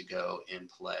going to go and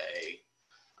play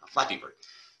Flappy Bird.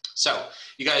 So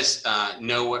you guys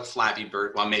know what Flappy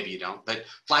Bird, well, maybe you don't, but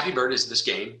Flappy Bird is this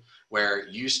game where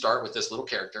you start with this little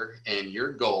character and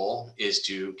your goal is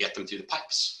to get them through the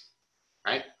pipes,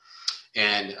 right?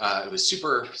 And it was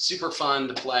super, super fun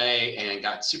to play and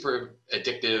got super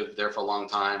addictive there for a long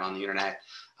time on the internet.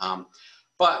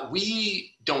 But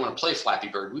we don't want to play Flappy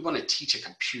Bird. We want to teach a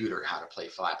computer how to play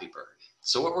Flappy Bird.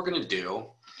 So what we're going to do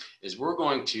is we're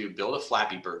going to build a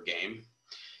Flappy Bird game,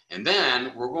 and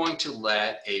then we're going to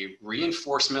let a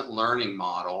reinforcement learning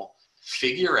model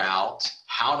figure out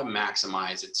how to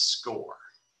maximize its score.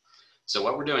 So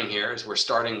what we're doing here is we're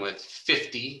starting with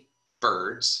 50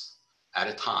 birds at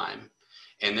a time,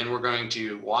 and then we're going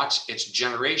to watch its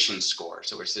generation score.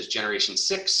 So it says generation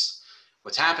 6.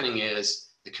 What's happening is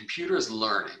the computer is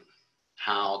learning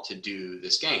how to do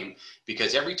this game,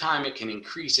 because every time it can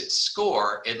increase its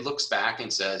score, it looks back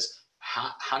and says,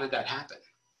 how did that happen?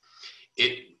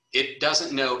 It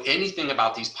doesn't know anything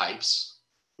about these pipes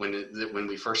when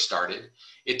we first started.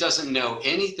 It doesn't know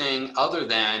anything other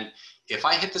than if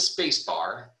I hit the space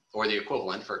bar, or the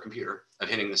equivalent for a computer of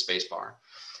hitting the space bar,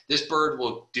 this bird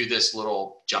will do this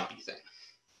little jumpy thing.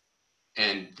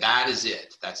 And that is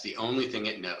it. That's the only thing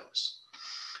it knows.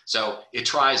 So it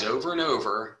tries over and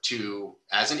over to,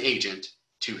 as an agent,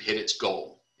 to hit its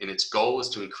goal. And its goal is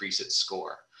to increase its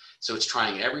score. So it's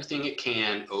trying everything it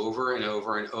can over and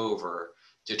over and over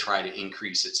to try to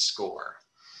increase its score.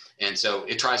 And so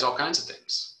it tries all kinds of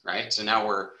things, right? So now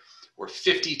we're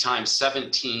 50 times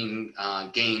 17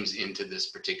 games into this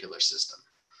particular system,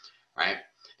 right?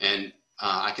 And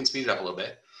I can speed it up a little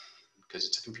bit because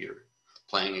it's a computer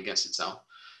playing against itself.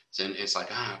 So it's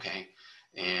like, okay.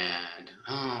 And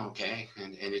okay,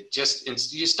 and it just, and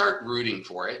you start rooting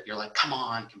for it. You're like, come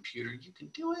on, computer, you can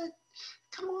do it.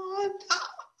 Come on.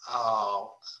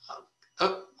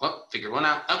 Figure one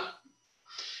out.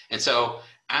 And so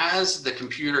as the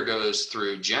computer goes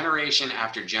through generation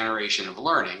after generation of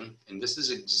learning, and this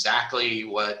is exactly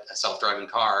what a self-driving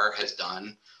car has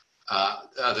done,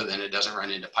 other than it doesn't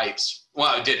run into pipes.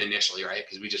 Well, it did initially, right?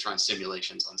 Because we just run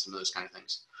simulations on some of those kind of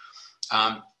things.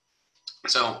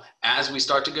 So as we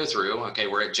start to go through, okay,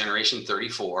 we're at generation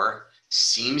 34,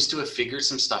 seems to have figured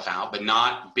some stuff out, but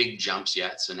not big jumps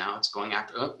yet. So now it's going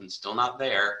after, and still not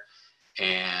there.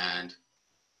 And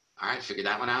all right, figured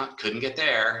that one out, couldn't get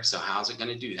there. So how's it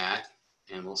gonna do that?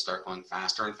 And we'll start going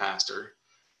faster and faster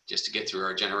just to get through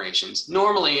our generations.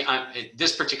 Normally,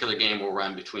 this particular game will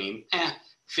run between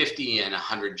 50 and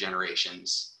 100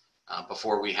 generations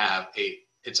before we have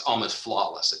it's almost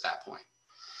flawless at that point.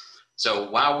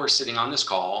 So while we're sitting on this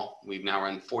call, we've now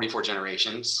run 44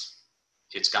 generations.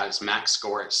 It's got its max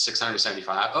score at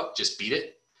 675. Oh, just beat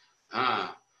it.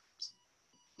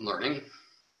 Learning.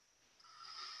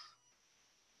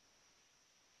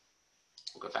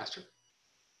 We'll go faster.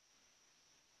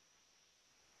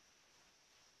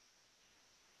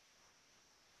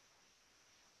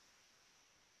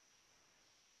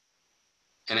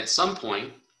 And at some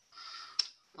point,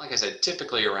 like I said,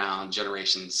 typically around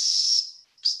generations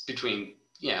between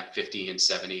 50 and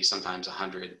 70, sometimes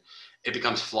 100, it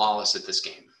becomes flawless at this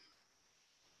game.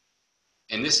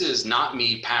 And this is not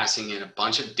me passing in a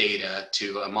bunch of data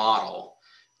to a model.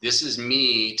 This is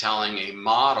me telling a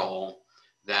model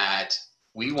that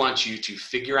we want you to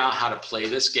figure out how to play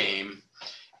this game,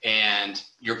 and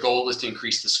your goal is to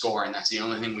increase the score, and that's the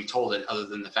only thing we told it other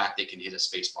than the fact they can hit a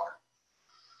space bar,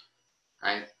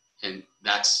 right? And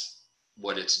that's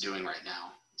what it's doing right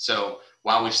now. So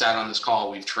while we've sat on this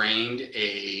call, we've trained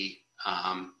a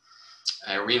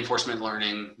reinforcement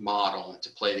learning model to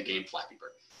play the game Flappy Bird.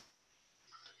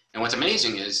 And what's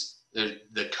amazing is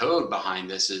the code behind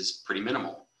this is pretty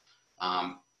minimal.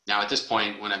 Now at this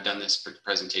point, when I've done this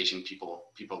presentation, people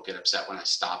get upset when I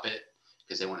stop it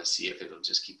because they want to see if it'll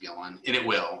just keep going, and it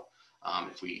will.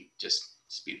 If we just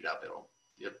speed it up, it'll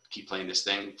keep playing this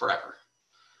thing forever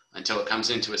until it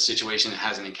comes into a situation it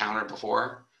hasn't encountered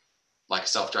before, like a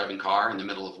self-driving car in the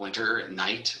middle of winter at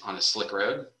night on a slick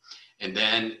road. And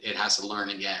then it has to learn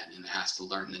again, and it has to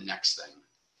learn the next thing.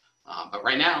 But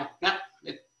right now,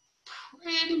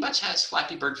 pretty much has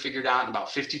Flappy Bird figured out in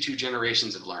about 52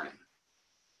 generations of learning.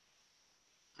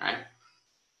 All right.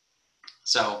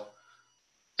 So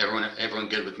everyone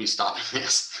good with me stopping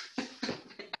this?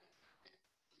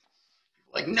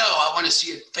 Like, no, I want to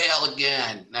see it fail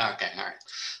again. No, okay, all right.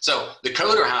 So the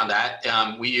code around that,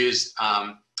 we use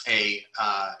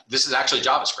this is actually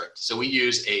JavaScript. So we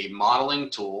use a modeling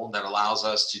tool that allows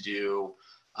us to do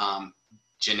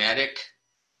genetic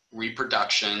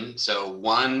reproduction. So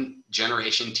one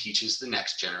generation teaches the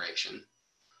next generation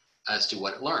as to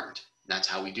what it learned. That's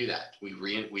how we do that.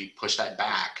 We push that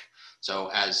back.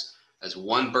 So as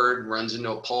one bird runs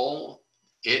into a pole,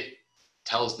 it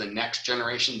tells the next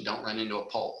generation, don't run into a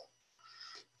pole.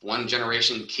 One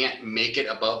generation can't make it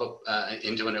above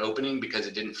into an opening because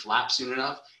it didn't flap soon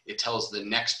enough. It tells the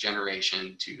next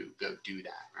generation to go do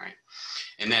that, right?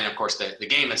 And then, of course, the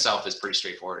game itself is pretty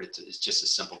straightforward. It's just a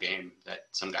simple game that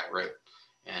some guy wrote,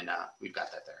 and we've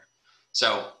got that there.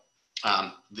 So,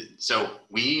 so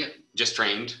we just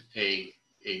trained a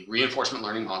reinforcement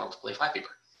learning model to play Flappy Bird.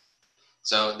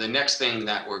 So the next thing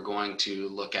that we're going to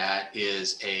look at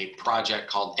is a project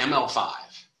called ML5.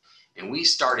 And we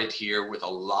started here with a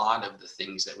lot of the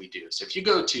things that we do. So if you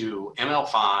go to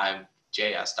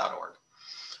ml5js.org,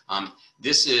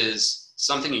 this is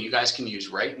something that you guys can use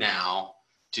right now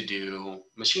to do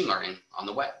machine learning on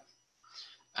the web.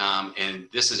 And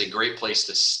this is a great place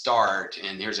to start.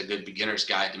 And here's a good beginner's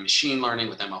guide to machine learning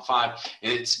with ML5.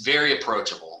 And it's very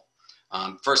approachable.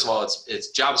 First of all,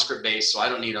 it's JavaScript based, so I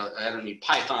don't need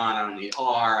Python, I don't need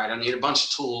R, I don't need a bunch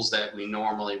of tools that we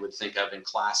normally would think of in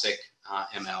classic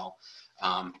ML.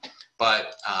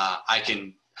 But I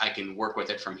can work with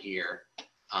it from here.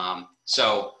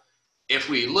 So if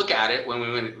we look at it,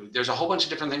 there's a whole bunch of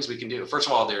different things we can do. First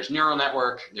of all, there's neural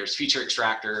network, there's feature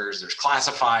extractors, there's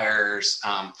classifiers,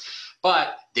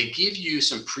 but they give you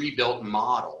some pre-built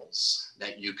models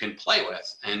that you can play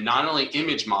with, and not only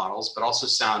image models, but also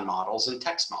sound models and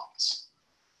text models.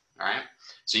 All right.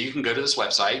 So you can go to this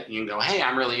website, you can go, hey,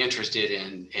 I'm really interested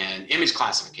in image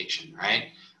classification,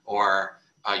 right? Or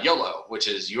YOLO, which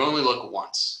is you only look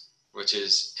once, which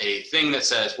is a thing that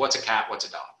says, what's a cat, what's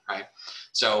a dog, right?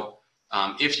 So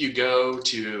if you go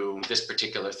to this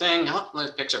particular thing, there's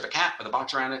a picture of a cat with a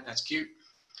box around it, that's cute.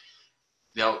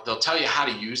 They'll tell you how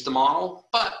to use the model,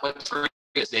 but what's great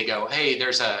is they go, hey,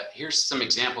 here's some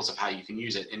examples of how you can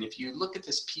use it. And if you look at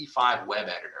this P5 web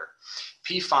editor,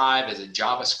 P5 is a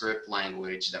JavaScript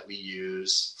language that we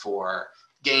use for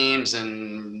games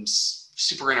and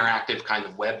super interactive kind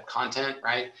of web content,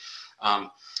 right?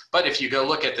 But if you go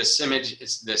look at this image,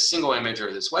 it's this single image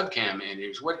or this webcam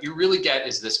image, what you really get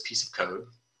is this piece of code.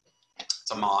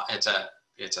 It's a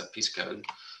piece of code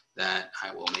that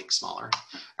I will make smaller,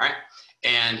 all right?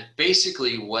 And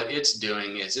basically what it's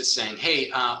doing is it's saying,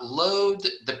 hey, load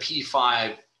the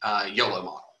P5 YOLO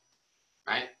model,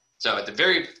 right? So at the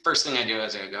very first thing I do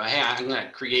is I go, hey, I'm gonna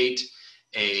create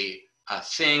a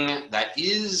thing that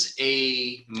is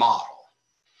a model.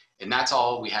 And that's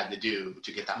all we had to do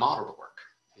to get that model to work,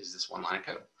 is this one line of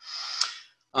code.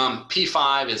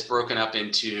 P5 is broken up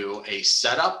into a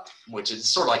setup, which is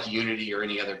sort of like Unity or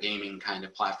any other gaming kind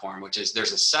of platform, which is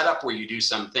there's a setup where you do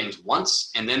some things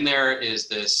once, and then there is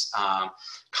this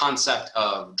concept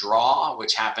of draw,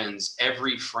 which happens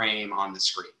every frame on the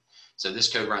screen. So this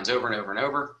code runs over and over and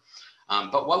over.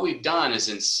 But what we've done is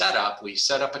in setup, we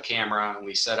set up a camera and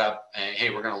we set up, hey,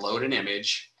 we're going to load an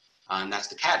image, and that's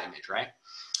the cat image, right?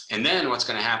 And then what's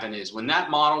going to happen is when that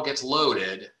model gets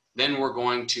loaded, then we're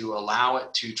going to allow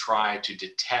it to try to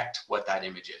detect what that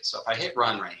image is. So if I hit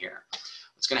run right here,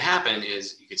 what's going to happen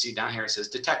is you can see down here it says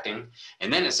detecting,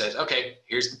 and then it says, okay,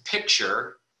 here's the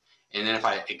picture. And then if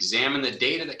I examine the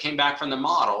data that came back from the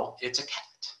model, it's a cat.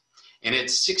 And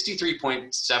it's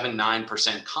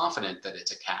 63.79% confident that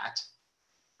it's a cat,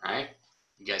 right?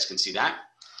 You guys can see that.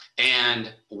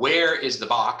 And where is the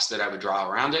box that I would draw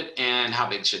around it, and how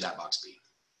big should that box be?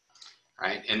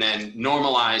 Right? And then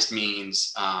normalized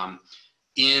means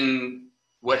in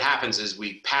what happens is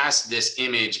we pass this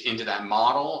image into that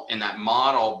model, and that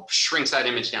model shrinks that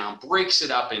image down, breaks it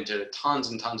up into tons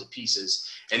and tons of pieces,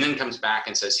 and then comes back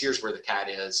and says, here's where the cat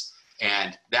is.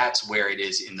 And that's where it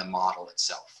is in the model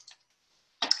itself.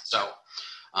 So,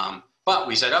 but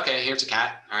we said, okay, here's a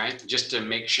cat, all right? Just to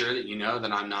make sure that you know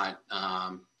that I'm not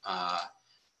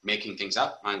making things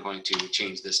up, I'm going to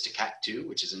change this to cat2,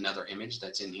 which is another image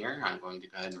that's in here. I'm going to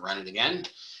go ahead and run it again,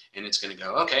 and it's going to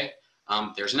go, okay,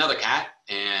 there's another cat,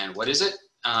 and what is it?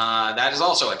 That is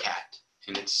also a cat,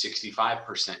 and it's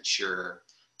 65% sure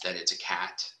that it's a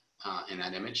cat in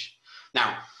that image.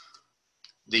 Now,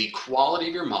 the quality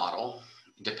of your model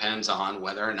depends on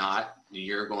whether or not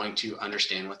you're going to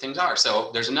understand what things are.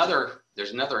 So there's another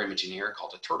image in here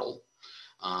called a turtle.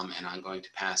 And I'm going to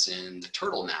pass in the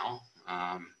turtle now.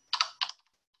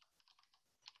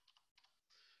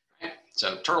 Right.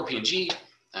 So turtle PNG,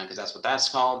 because that's what that's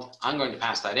called. I'm going to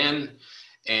pass that in,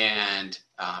 and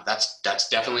that's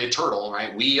definitely a turtle,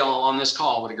 right? We all on this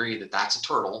call would agree that that's a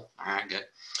turtle. All right, good.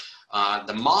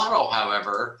 The model,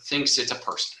 however, thinks it's a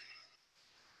person.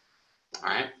 All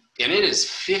right, and it is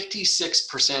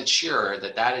 56% sure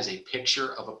that that is a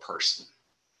picture of a person.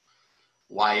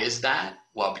 Why is that?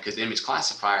 Well, because the image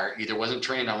classifier either wasn't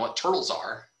trained on what turtles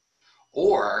are,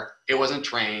 or it wasn't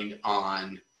trained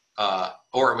on,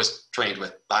 or it was trained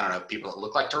with, I don't know, people that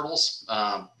look like turtles.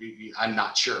 I'm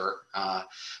not sure.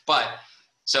 But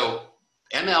so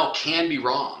ML can be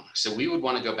wrong. So we would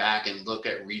want to go back and look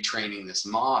at retraining this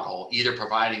model, either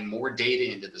providing more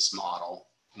data into this model,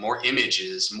 more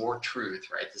images, more truth,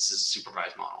 right? This is a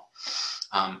supervised model.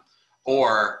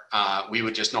 Or we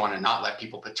would just want to not let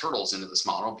people put turtles into this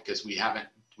model because we haven't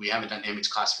done image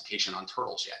classification on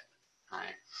turtles yet, all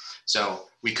right? So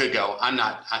we could go,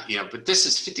 but this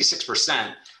is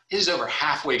 56%. It is over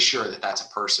halfway sure that that's a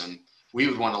person. We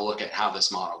would want to look at how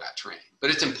this model got trained. But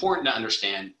it's important to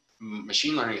understand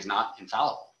machine learning is not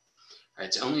infallible, right?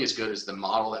 It's only as good as the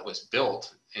model that was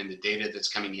built and the data that's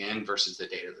coming in versus the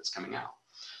data that's coming out.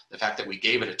 The fact that we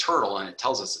gave it a turtle and it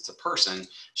tells us it's a person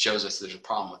shows us there's a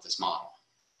problem with this model,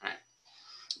 right?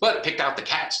 But it picked out the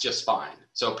cats just fine.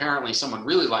 So apparently someone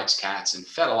really likes cats and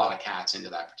fed a lot of cats into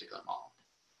that particular model.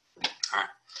 All right,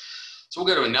 so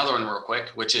we'll go to another one real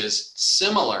quick, which is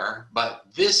similar, but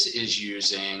this is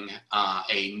using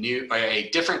a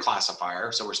different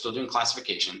classifier. So we're still doing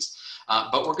classifications,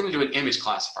 but we're gonna do an image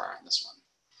classifier on this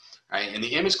one, right? And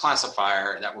the image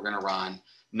classifier that we're gonna run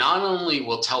not only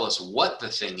will tell us what the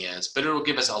thing is, but it'll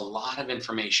give us a lot of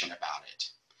information about it.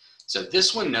 So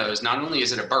this one knows not only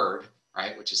is it a bird,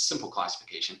 right, which is simple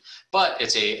classification, but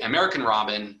it's a American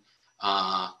robin,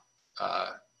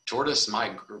 tortoise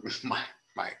migranus,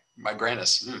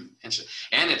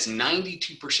 and it's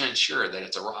 92% sure that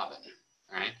it's a robin,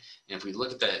 right? And if we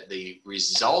look at the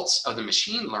results of the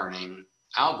machine learning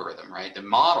algorithm, right, the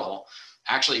model,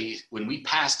 actually, when we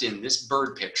passed in this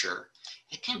bird picture,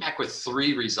 it came back with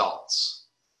 3 results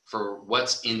for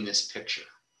what's in this picture.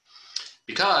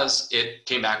 Because it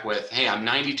came back with, hey, I'm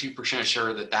 92%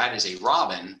 sure that that is a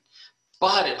robin,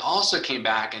 but it also came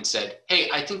back and said, hey,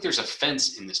 I think there's a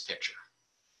fence in this picture.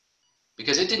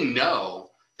 Because it didn't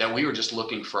know that we were just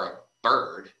looking for a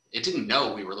bird. It didn't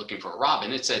know we were looking for a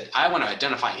robin. It said, I want to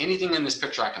identify anything in this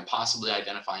picture I can possibly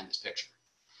identify in this picture.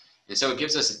 And so it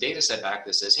gives us a data set back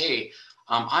that says, hey,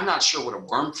 I'm not sure what a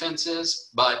worm fence is,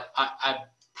 but I'm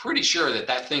pretty sure that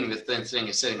that thing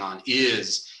is sitting on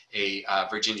is a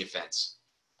Virginia fence.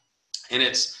 And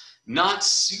it's not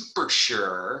super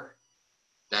sure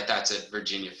that that's a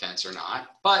Virginia fence or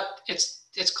not, but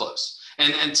it's close.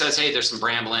 And says, hey, there's some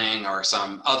brambling or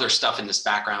some other stuff in this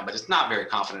background, but it's not very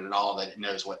confident at all that it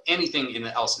knows what anything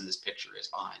else in this picture is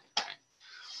behind it. Right?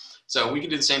 So we can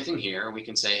do the same thing here. We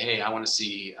can say, hey, I want to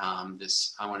see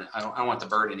this. I don't want the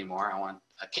bird anymore. I want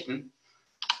a kitten.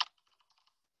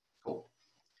 Cool.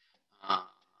 We'll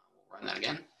run that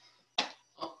again.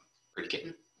 Oh, pretty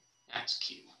kitten. That's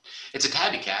cute. It's a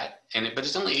tabby cat, but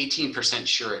it's only 18%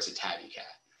 sure it's a tabby cat.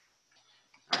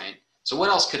 All right. So what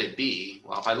else could it be?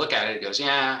 Well, if I look at it, it goes,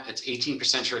 yeah, it's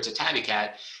 18% sure it's a tabby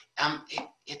cat.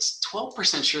 It's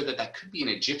 12% sure that that could be an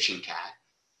Egyptian cat.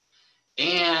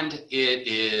 And it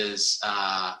is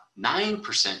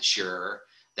 9% sure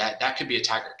that that could be a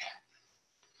tiger cat.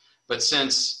 But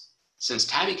since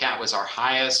tabby cat was our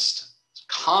highest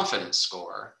confidence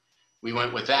score, we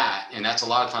went with that. And that's a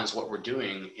lot of times what we're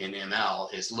doing in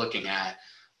ML is looking at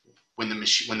when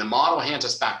the model hands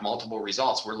us back multiple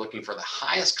results, we're looking for the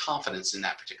highest confidence in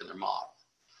that particular model,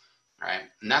 right?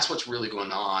 And that's what's really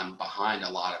going on behind a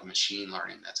lot of machine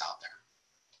learning that's out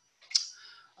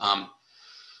there.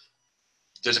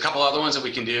 There's a couple other ones that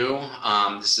we can do.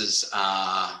 This is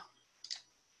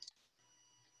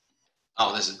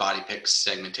body pick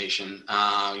segmentation.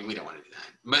 We don't want to do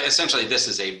that. But essentially, this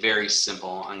is a very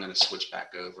simple, I'm going to switch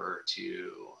back over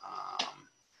to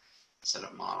set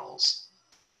up models.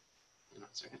 Hang on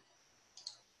a second.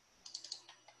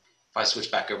 If I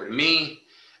switch back over to me,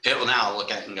 it will now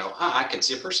look at it and go, I can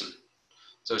see a person.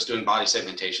 So it's doing body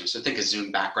segmentation. So think of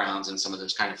Zoom backgrounds and some of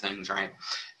those kind of things, right?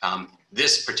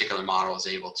 This particular model is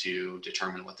able to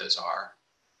determine what those are.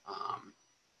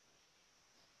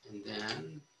 And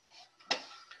then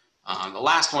the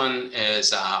last one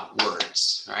is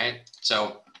words, right?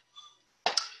 So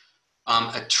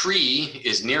a tree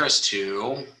is nearest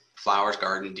to flowers,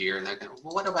 garden, deer, and they're going,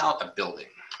 well, what about a building?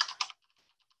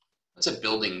 What's a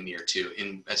building near to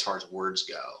in as far as words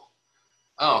go?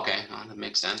 Oh, okay, well, that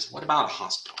makes sense. What about a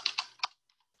hospital?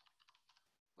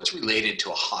 What's related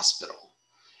to a hospital?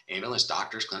 Ambulance,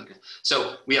 doctors, clinic.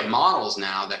 So we have models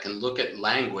now that can look at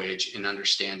language and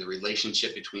understand the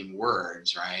relationship between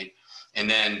words, right? And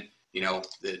then, you know,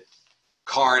 the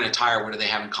car and a tire, what do they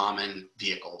have in common?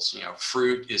 Vehicles. You know,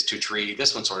 fruit is to tree.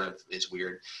 This one sort of is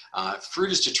weird.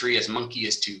 Fruit is to tree as monkey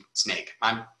is to snake.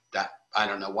 I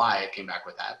don't know why it came back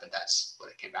with that, but that's what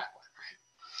it came back with,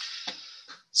 right?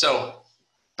 So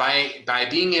by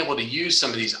being able to use some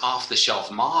of these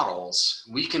off-the-shelf models,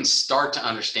 we can start to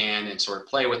understand and sort of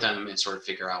play with them and sort of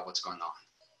figure out what's going on.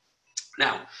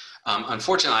 Now,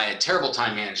 unfortunately, I had terrible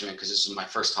time management because this is my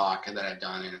first talk that I've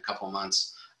done in a couple of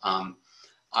months.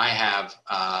 I have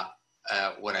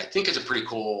what I think is a pretty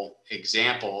cool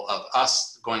example of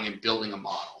us going and building a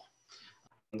model.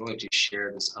 I'm going to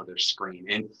share this other screen.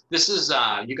 And this is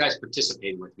you guys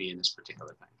participating with me in this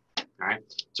particular thing. All right.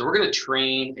 So we're going to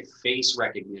train a face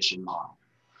recognition model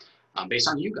based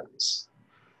on you guys.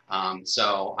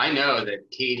 So I know that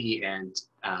Katie and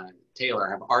Taylor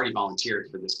have already volunteered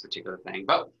for this particular thing,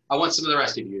 but I want some of the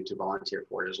rest of you to volunteer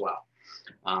for it as well.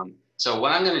 So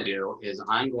what I'm going to do is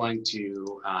I'm going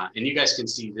to, and you guys can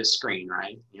see this screen,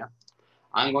 right? Yeah.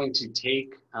 I'm going to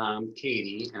take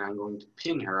Katie and I'm going to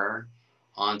pin her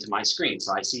onto my screen.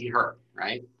 So I see her,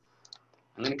 right?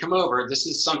 I'm going to come over. This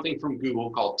is something from Google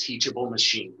called Teachable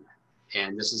Machine.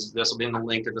 And this will be in the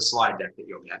link of the slide deck that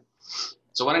you'll get.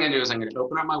 So what I'm going to do is I'm going to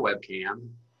open up my webcam.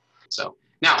 So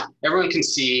now everyone can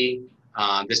see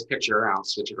this picture. I'll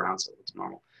switch it around so it's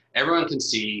normal. Everyone can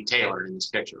see Taylor in this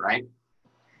picture, right?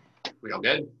 We all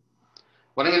good?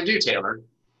 What I'm going to do, Taylor,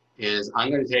 is I'm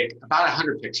going to take about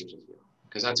 100 pictures of you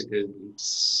because that's a good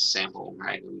sample,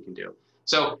 right, that we can do.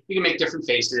 So you can make different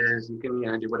faces, you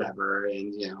can do whatever,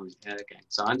 and okay.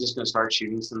 So I'm just going to start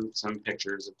shooting some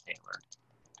pictures of Taylor,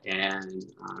 and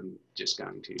I'm just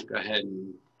going to go ahead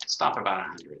and stop about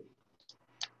 100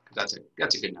 because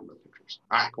that's a good number of pictures.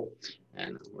 All right, cool.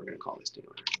 And we're going to call this Taylor.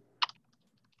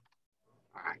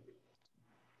 All right.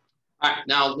 All right.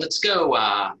 Now let's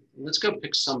go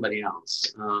pick somebody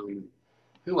else.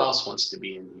 Who else wants to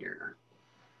be in here?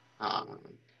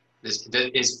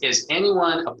 Is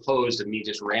anyone opposed to me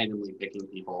just randomly picking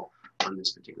people on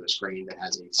this particular screen that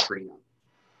has a screen up?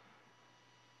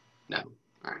 No.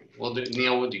 All right.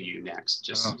 Neil, we'll do you next.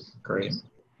 Great.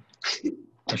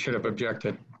 I should have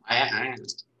objected. I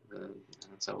asked.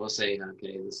 So we'll say,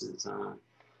 okay, this is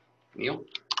Neil.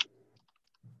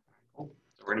 Cool.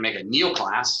 So we're gonna make a Neil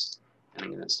class, and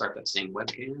I'm gonna start that same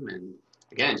webcam. And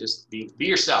again, just be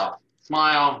yourself.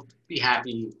 Smile. Be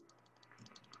happy.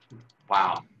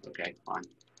 Wow. Okay, fine.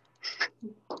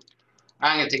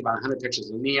 I'm going to take about 100 pictures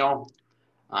of Neil.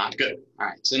 Good. All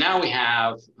right. So now we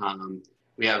have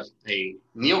a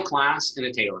Neil class and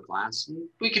a Taylor class.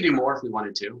 We could do more if we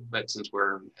wanted to, but since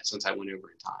I went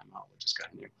over in time, we'll just go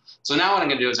ahead and do. So now what I'm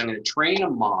going to do is I'm going to train a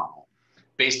model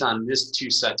based on this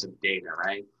two sets of data,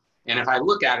 right? And if I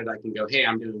look at it, I can go, hey,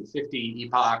 I'm doing 50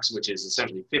 epochs, which is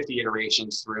essentially 50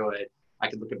 iterations through it. I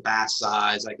can look at batch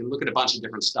size. I can look at a bunch of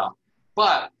different stuff.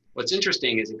 But what's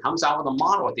interesting is it comes out with a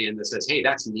model at the end that says, hey,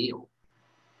 that's Neil,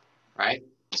 right?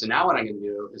 So now what I'm going to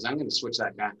do is I'm going to switch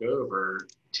that back over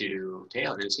to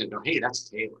Taylor. And it's going to go, hey, that's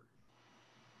Taylor.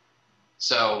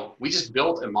 So we just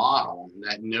built a model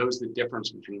that knows the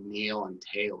difference between Neil and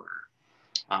Taylor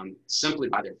simply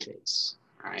by their face,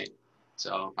 right?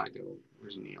 So if I go,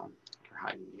 where's Neil? Or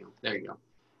hiding Neil. There you go.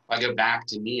 If I go back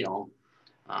to Neil,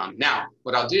 now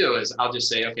what I'll do is I'll just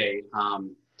say, okay,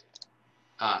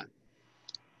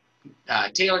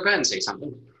 Taylor, go ahead and say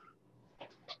something.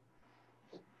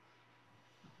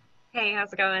 Hey,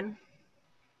 how's it going?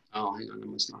 Oh, hang on,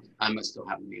 I must still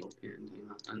have Neil pinned.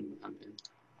 Unpinned.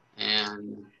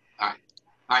 And all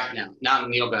right, now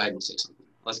Neil, go ahead and say something.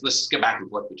 Let's get back and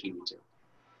forth between you two.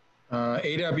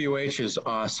 AWH is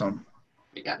awesome.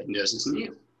 You got it. Knows it's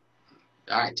Neil.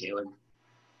 All right, Taylor,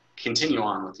 continue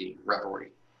on with the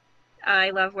repertory. I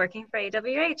love working for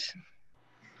AWH.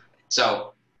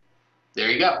 So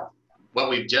there you go. What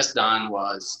we've just done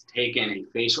was taken a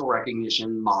facial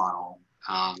recognition model.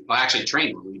 Well, actually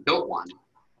trained one. We built one.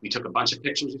 We took a bunch of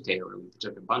pictures of Taylor. We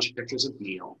took a bunch of pictures of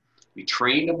Neil. We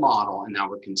trained a model, and now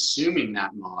we're consuming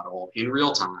that model in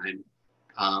real time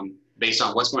based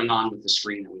on what's going on with the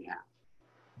screen that we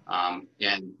have.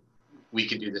 And we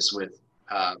can do this with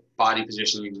body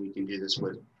positioning. We can do this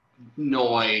with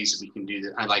noise. We can do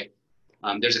that.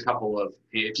 There's a couple of,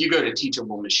 if you go to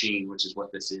Teachable Machine, which is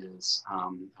what this is,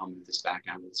 I'll move this back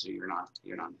out so you're not.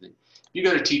 If you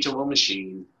go to Teachable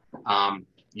Machine,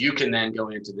 you can then go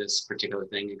into this particular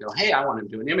thing and go, hey, I want to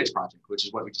do an image project, which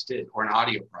is what we just did, or an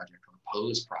audio project or a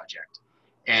pose project.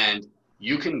 And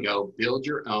you can go build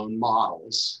your own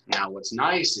models. Now, what's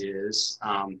nice is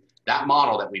that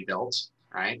model that we built,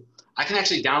 right? I can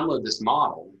actually download this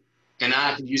model and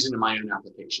I can use it in my own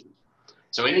application.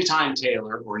 So anytime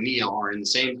Taylor or Neil are in the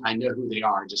same, I know who they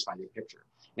are just by their picture.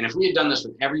 And if we had done this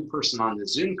with every person on the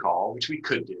Zoom call, which we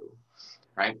could do,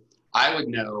 right? I would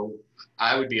know,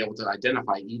 I would be able to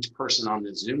identify each person on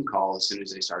the Zoom call as soon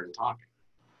as they started talking.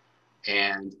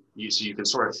 And so you can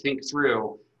sort of think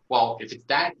through, well, if it's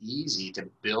that easy to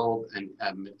build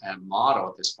a model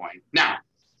at this point. Now,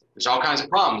 there's all kinds of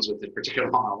problems with this particular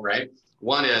model, right?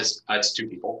 One is it's 2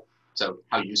 people, so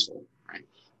how useful, right?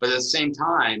 But at the same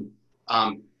time,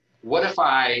 what if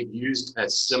I used a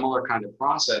similar kind of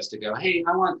process to go, hey,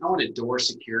 I want to door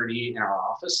security in our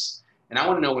office, and I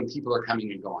want to know when people are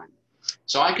coming and going.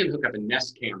 So I can hook up a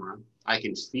Nest camera, I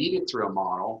can feed it through a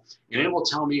model, and it will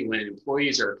tell me when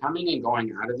employees are coming and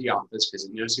going out of the office because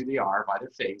it knows who they are by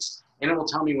their face, and it will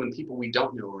tell me when people we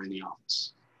don't know are in the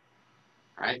office,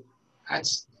 right?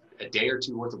 That's a day or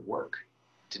 2 worth of work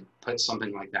to put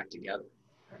something like that together.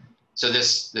 So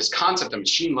this concept of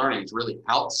machine learning is really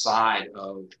outside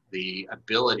of the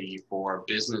ability for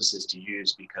businesses to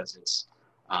use because it's,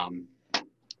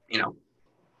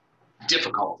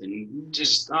 difficult and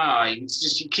just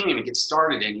you can't even get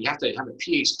started, and you have to have a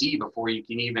PhD before you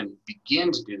can even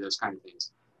begin to do those kind of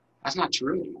things. That's not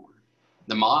true anymore.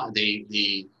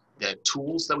 The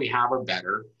tools that we have are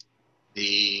better.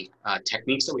 The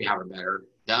techniques that we have are better.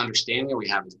 The understanding that we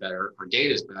have is better. Our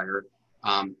data is better.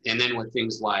 And then with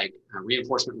things like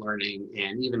reinforcement learning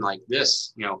and even like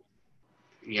this,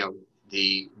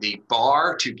 the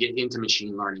bar to get into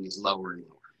machine learning is lower and lower.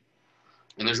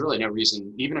 And there's really no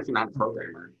reason, even if you're not a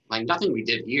programmer, like nothing we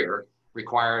did here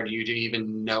required you to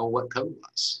even know what code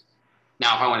was.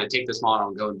 Now, if I want to take this model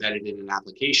and go embed it in an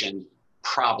application,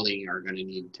 probably are going to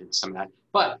need some of that.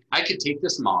 But I could take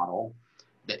this model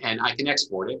and I can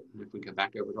export it. If we go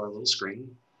back over to our little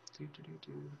screen,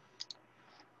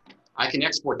 I can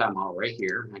export that model right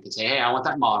here. I can say, hey, I want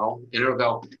that model. And it'll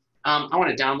go, I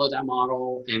want to download that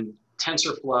model. And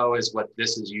TensorFlow is what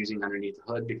this is using underneath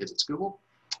the hood because it's Google,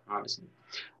 obviously.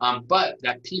 But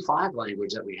that P5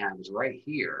 language that we have is right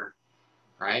here,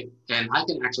 right? And I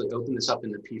can actually open this up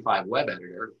in the P5 web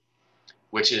editor,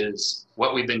 which is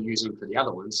what we've been using for the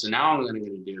other ones. So now what I'm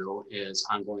going to do is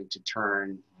I'm going to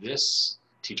turn this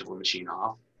teachable machine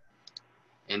off.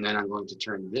 And then I'm going to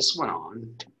turn this one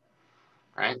on,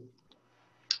 right?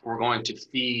 We're going to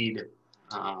feed,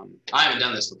 I haven't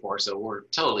done this before, so we're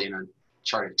totally in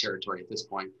uncharted territory at this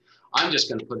point. I'm just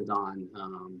going to put it on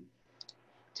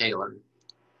Taylor,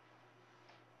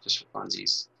 just for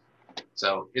funsies.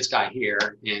 So this guy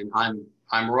here, and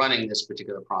I'm running this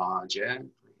particular project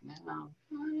right now.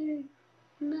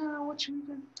 No, what should we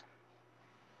do?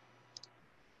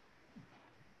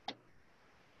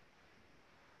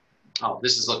 Oh,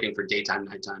 this is looking for daytime,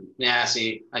 nighttime. Yeah,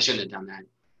 see, I shouldn't have done that.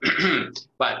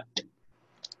 But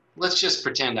let's just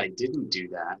pretend I didn't do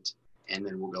that, and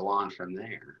then we'll go on from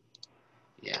there.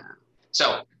 Yeah.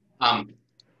 So,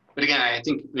 but again, I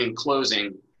think in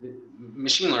closing,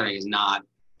 machine learning is not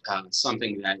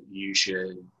something that you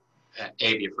should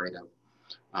be afraid of.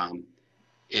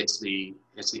 It's the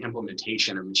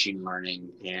implementation of machine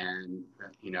learning, and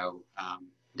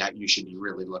that you should be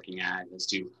really looking at as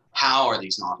to how are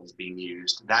these models being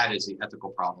used. That is the ethical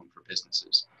problem for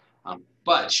businesses.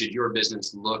 But should your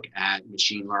business look at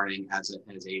machine learning as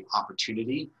a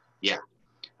opportunity? Yeah,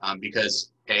 because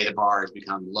the bar has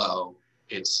become low.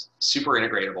 It's super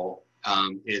integratable.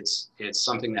 It's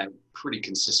something that pretty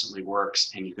consistently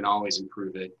works, and you can always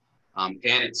improve it. And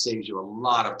it saves you a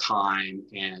lot of time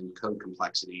and code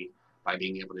complexity by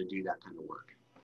being able to do that kind of work.